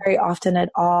very often at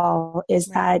all, is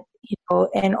that,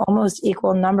 in almost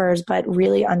equal numbers, but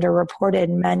really underreported,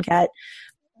 men get,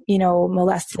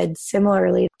 molested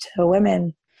similarly to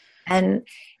women. And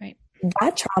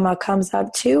that trauma comes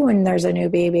up too when there's a new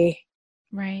baby.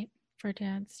 Right. For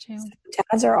dads too.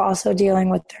 Dads are also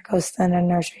dealing with their ghosts in the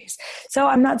nurseries. So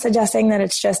I'm not suggesting that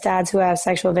it's just dads who have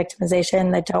sexual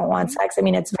victimization that don't want sex. I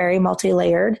mean, it's very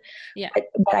multi-layered. Yeah.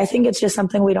 But I think it's just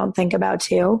something we don't think about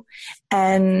too.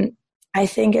 And I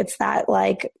think it's that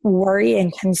like worry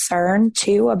and concern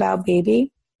too about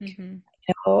baby.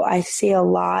 I see a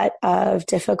lot of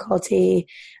difficulty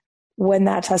when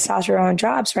that testosterone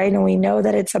drops, right? And we know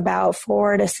that it's about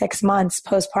 4 to 6 months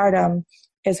postpartum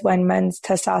is when men's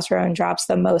testosterone drops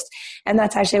the most. And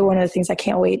that's actually one of the things I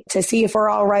can't wait to see if we're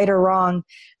all right or wrong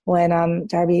when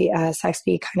Darby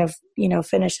Sexby kind of,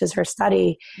 finishes her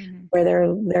study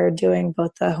where they're doing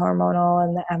both the hormonal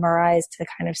and the MRIs to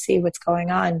kind of see what's going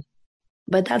on.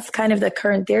 But that's kind of the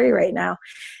current theory right now.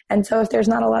 And so if there's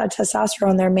not a lot of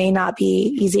testosterone, there may not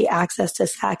be easy access to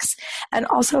sex. And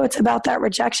also it's about that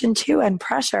rejection too and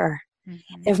pressure.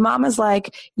 If mama's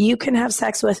like, you can have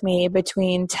sex with me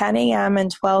between 10 a.m.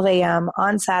 and 12 a.m.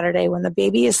 on Saturday when the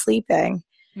baby is sleeping,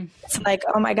 it's like,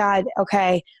 oh my God,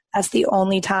 okay, that's the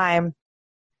only time.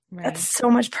 Right. That's so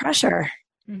much pressure.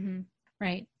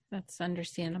 Right. That's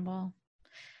understandable.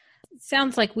 It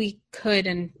sounds like we could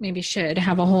and maybe should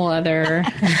have a whole other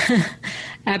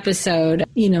episode,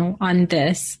 on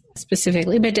this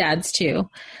specifically, but dads too.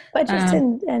 But just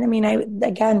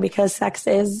because sex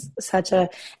is such a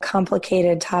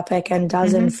complicated topic and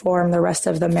does inform the rest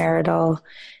of the marital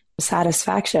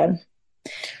satisfaction.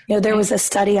 There was a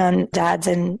study on dads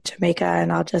in Jamaica,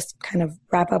 and I'll just kind of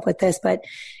wrap up with this, but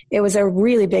it was a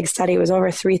really big study. It was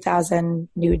over 3,000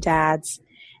 new dads.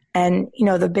 And,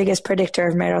 the biggest predictor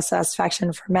of marital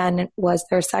satisfaction for men was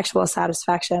their sexual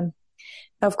satisfaction.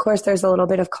 Of course, there's a little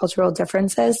bit of cultural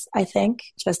differences, I think,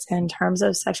 just in terms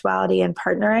of sexuality and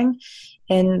partnering.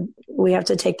 And we have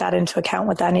to take that into account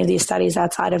with any of these studies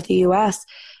outside of the U.S.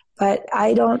 But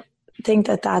I don't think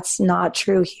that that's not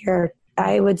true here.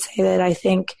 I would say that I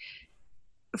think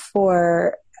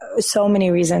for so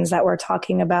many reasons that we're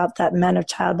talking about, that men of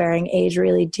childbearing age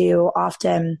really do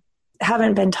often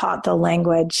haven't been taught the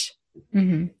language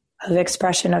of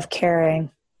expression of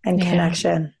caring and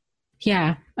connection.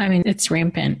 Yeah. I mean, it's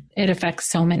rampant. It affects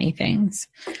so many things,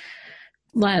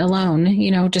 let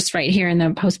alone, just right here in the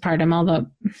postpartum,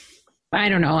 I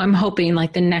don't know, I'm hoping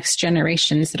like the next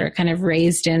generations that are kind of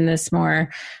raised in this more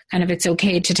kind of it's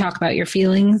okay to talk about your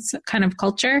feelings kind of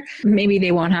culture. Maybe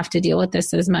they won't have to deal with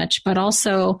this as much, but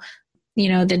also,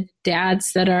 the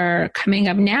dads that are coming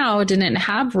up now didn't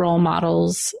have role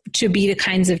models to be the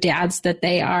kinds of dads that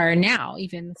they are now.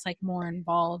 Even it's like more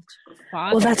involved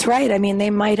fathers. Well, that's right. I mean, they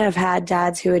might have had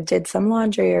dads who had did some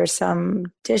laundry or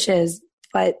some dishes,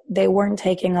 but they weren't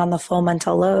taking on the full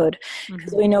mental load.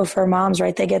 Because we know for moms,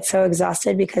 right, they get so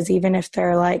exhausted because even if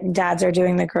they're like dads are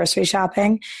doing the grocery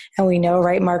shopping, and we know,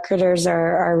 right, marketers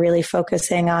are really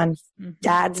focusing on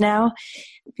dads now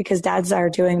because dads are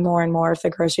doing more and more of the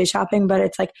grocery shopping, but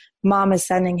it's like mom is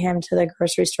sending him to the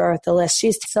grocery store with the list.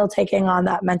 She's still taking on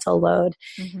that mental load.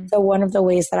 So one of the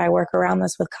ways that I work around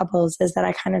this with couples is that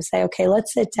I kind of say, okay,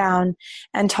 let's sit down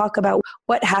and talk about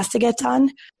what has to get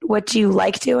done. What do you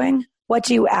like doing? What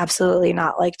do you absolutely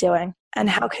not like doing? And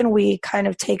how can we kind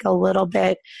of take a little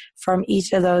bit from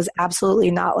each of those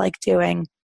absolutely not like doing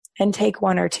and take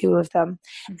one or two of them?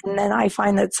 And then I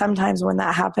find that sometimes when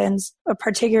that happens,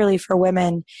 particularly for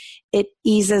women, it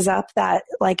eases up that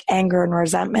like anger and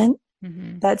resentment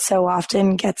that so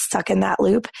often gets stuck in that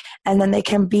loop. And then they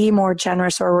can be more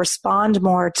generous or respond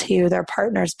more to their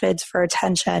partner's bids for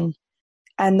attention.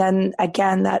 And then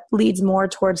again, that leads more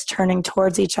towards turning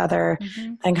towards each other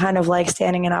and kind of like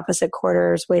standing in opposite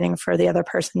quarters, waiting for the other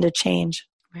person to change.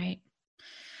 Right.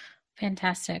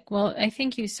 Fantastic. Well, I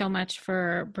thank you so much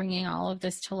for bringing all of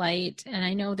this to light. And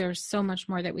I know there's so much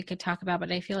more that we could talk about,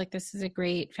 but I feel like this is a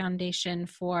great foundation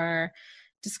for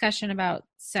discussion about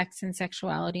sex and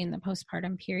sexuality in the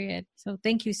postpartum period. So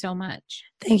thank you so much.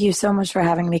 Thank you so much for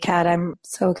having me, Kat. I'm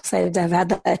so excited to have had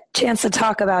the chance to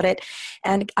talk about it.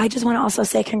 And I just want to also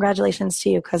say congratulations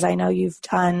to you, because I know you've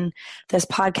done this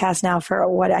podcast now for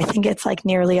what I think it's like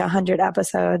nearly 100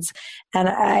 episodes. And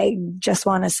I just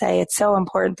want to say it's so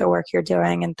important, the work you're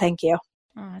doing, and thank you.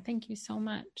 Oh, thank you so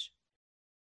much.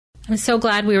 I'm so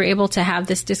glad we were able to have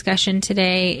this discussion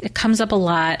today. It comes up a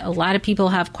lot. A lot of people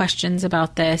have questions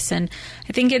about this. And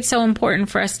I think it's so important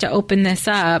for us to open this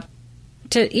up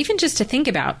to even just to think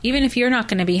about, even if you're not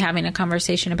going to be having a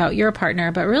conversation about your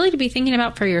partner, but really to be thinking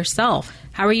about for yourself.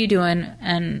 How are you doing?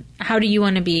 And how do you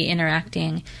want to be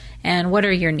interacting? And what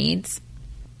are your needs?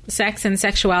 Sex and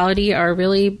sexuality are a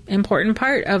really important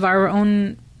part of our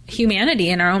own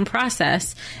humanity and our own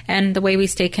process and the way we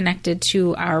stay connected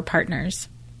to our partners.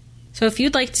 So if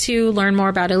you'd like to learn more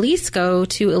about Elise, go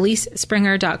to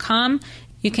EliseSpringer.com.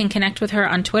 You can connect with her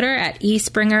on Twitter at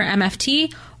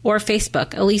eSpringerMFT or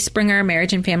Facebook, Elise Springer,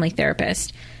 Marriage and Family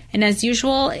Therapist. And as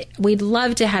usual, we'd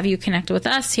love to have you connect with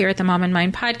us here at the Mom and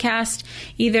Mind podcast,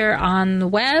 either on the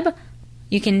web.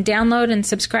 You can download and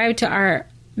subscribe to our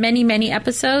many, many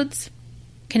episodes.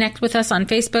 Connect with us on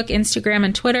Facebook, Instagram,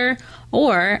 and Twitter,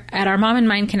 or at our Mom and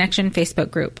Mind Connection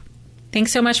Facebook group.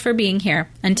 Thanks so much for being here.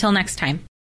 Until next time.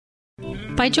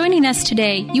 By joining us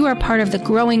today, you are part of the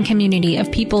growing community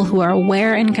of people who are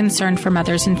aware and concerned for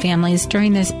mothers and families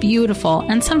during this beautiful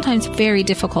and sometimes very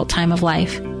difficult time of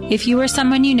life. If you or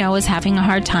someone you know is having a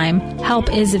hard time,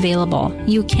 help is available.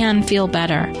 You can feel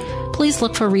better. Please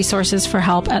look for resources for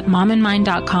help at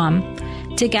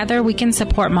momandmind.com. Together, we can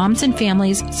support moms and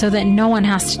families so that no one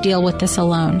has to deal with this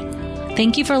alone.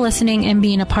 Thank you for listening and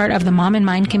being a part of the Mom and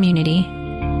Mind community.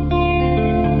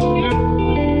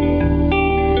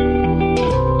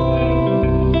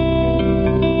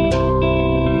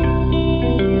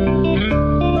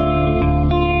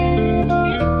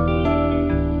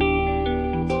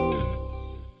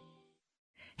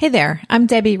 Hey there, I'm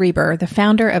Debbie Reber, the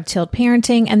founder of Tilt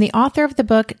Parenting and the author of the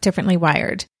book Differently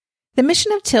Wired. The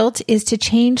mission of Tilt is to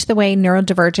change the way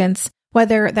neurodivergence,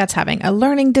 whether that's having a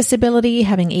learning disability,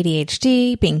 having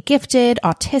ADHD, being gifted,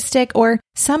 autistic, or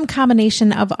some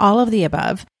combination of all of the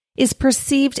above, is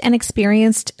perceived and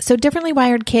experienced so differently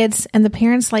wired kids and the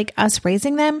parents like us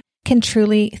raising them can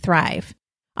truly thrive.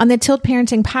 On the Tilt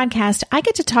Parenting podcast, I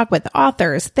get to talk with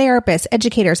authors, therapists,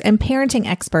 educators, and parenting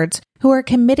experts who are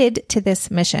committed to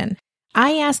this mission.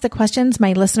 I ask the questions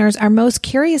my listeners are most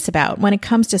curious about when it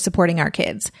comes to supporting our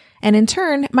kids. And in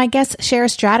turn, my guests share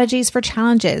strategies for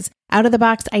challenges,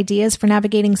 out-of-the-box ideas for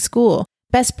navigating school,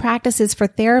 best practices for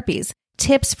therapies,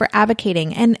 tips for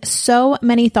advocating, and so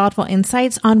many thoughtful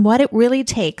insights on what it really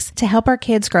takes to help our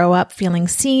kids grow up feeling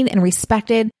seen and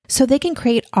respected so they can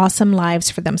create awesome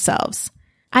lives for themselves.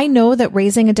 I know that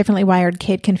raising a differently wired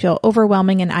kid can feel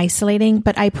overwhelming and isolating,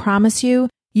 but I promise you,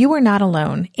 you are not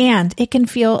alone, and it can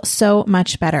feel so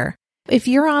much better. If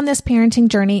you're on this parenting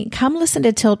journey, come listen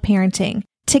to Tilt Parenting.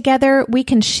 Together, we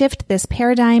can shift this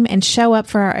paradigm and show up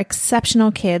for our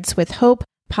exceptional kids with hope,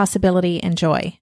 possibility, and joy.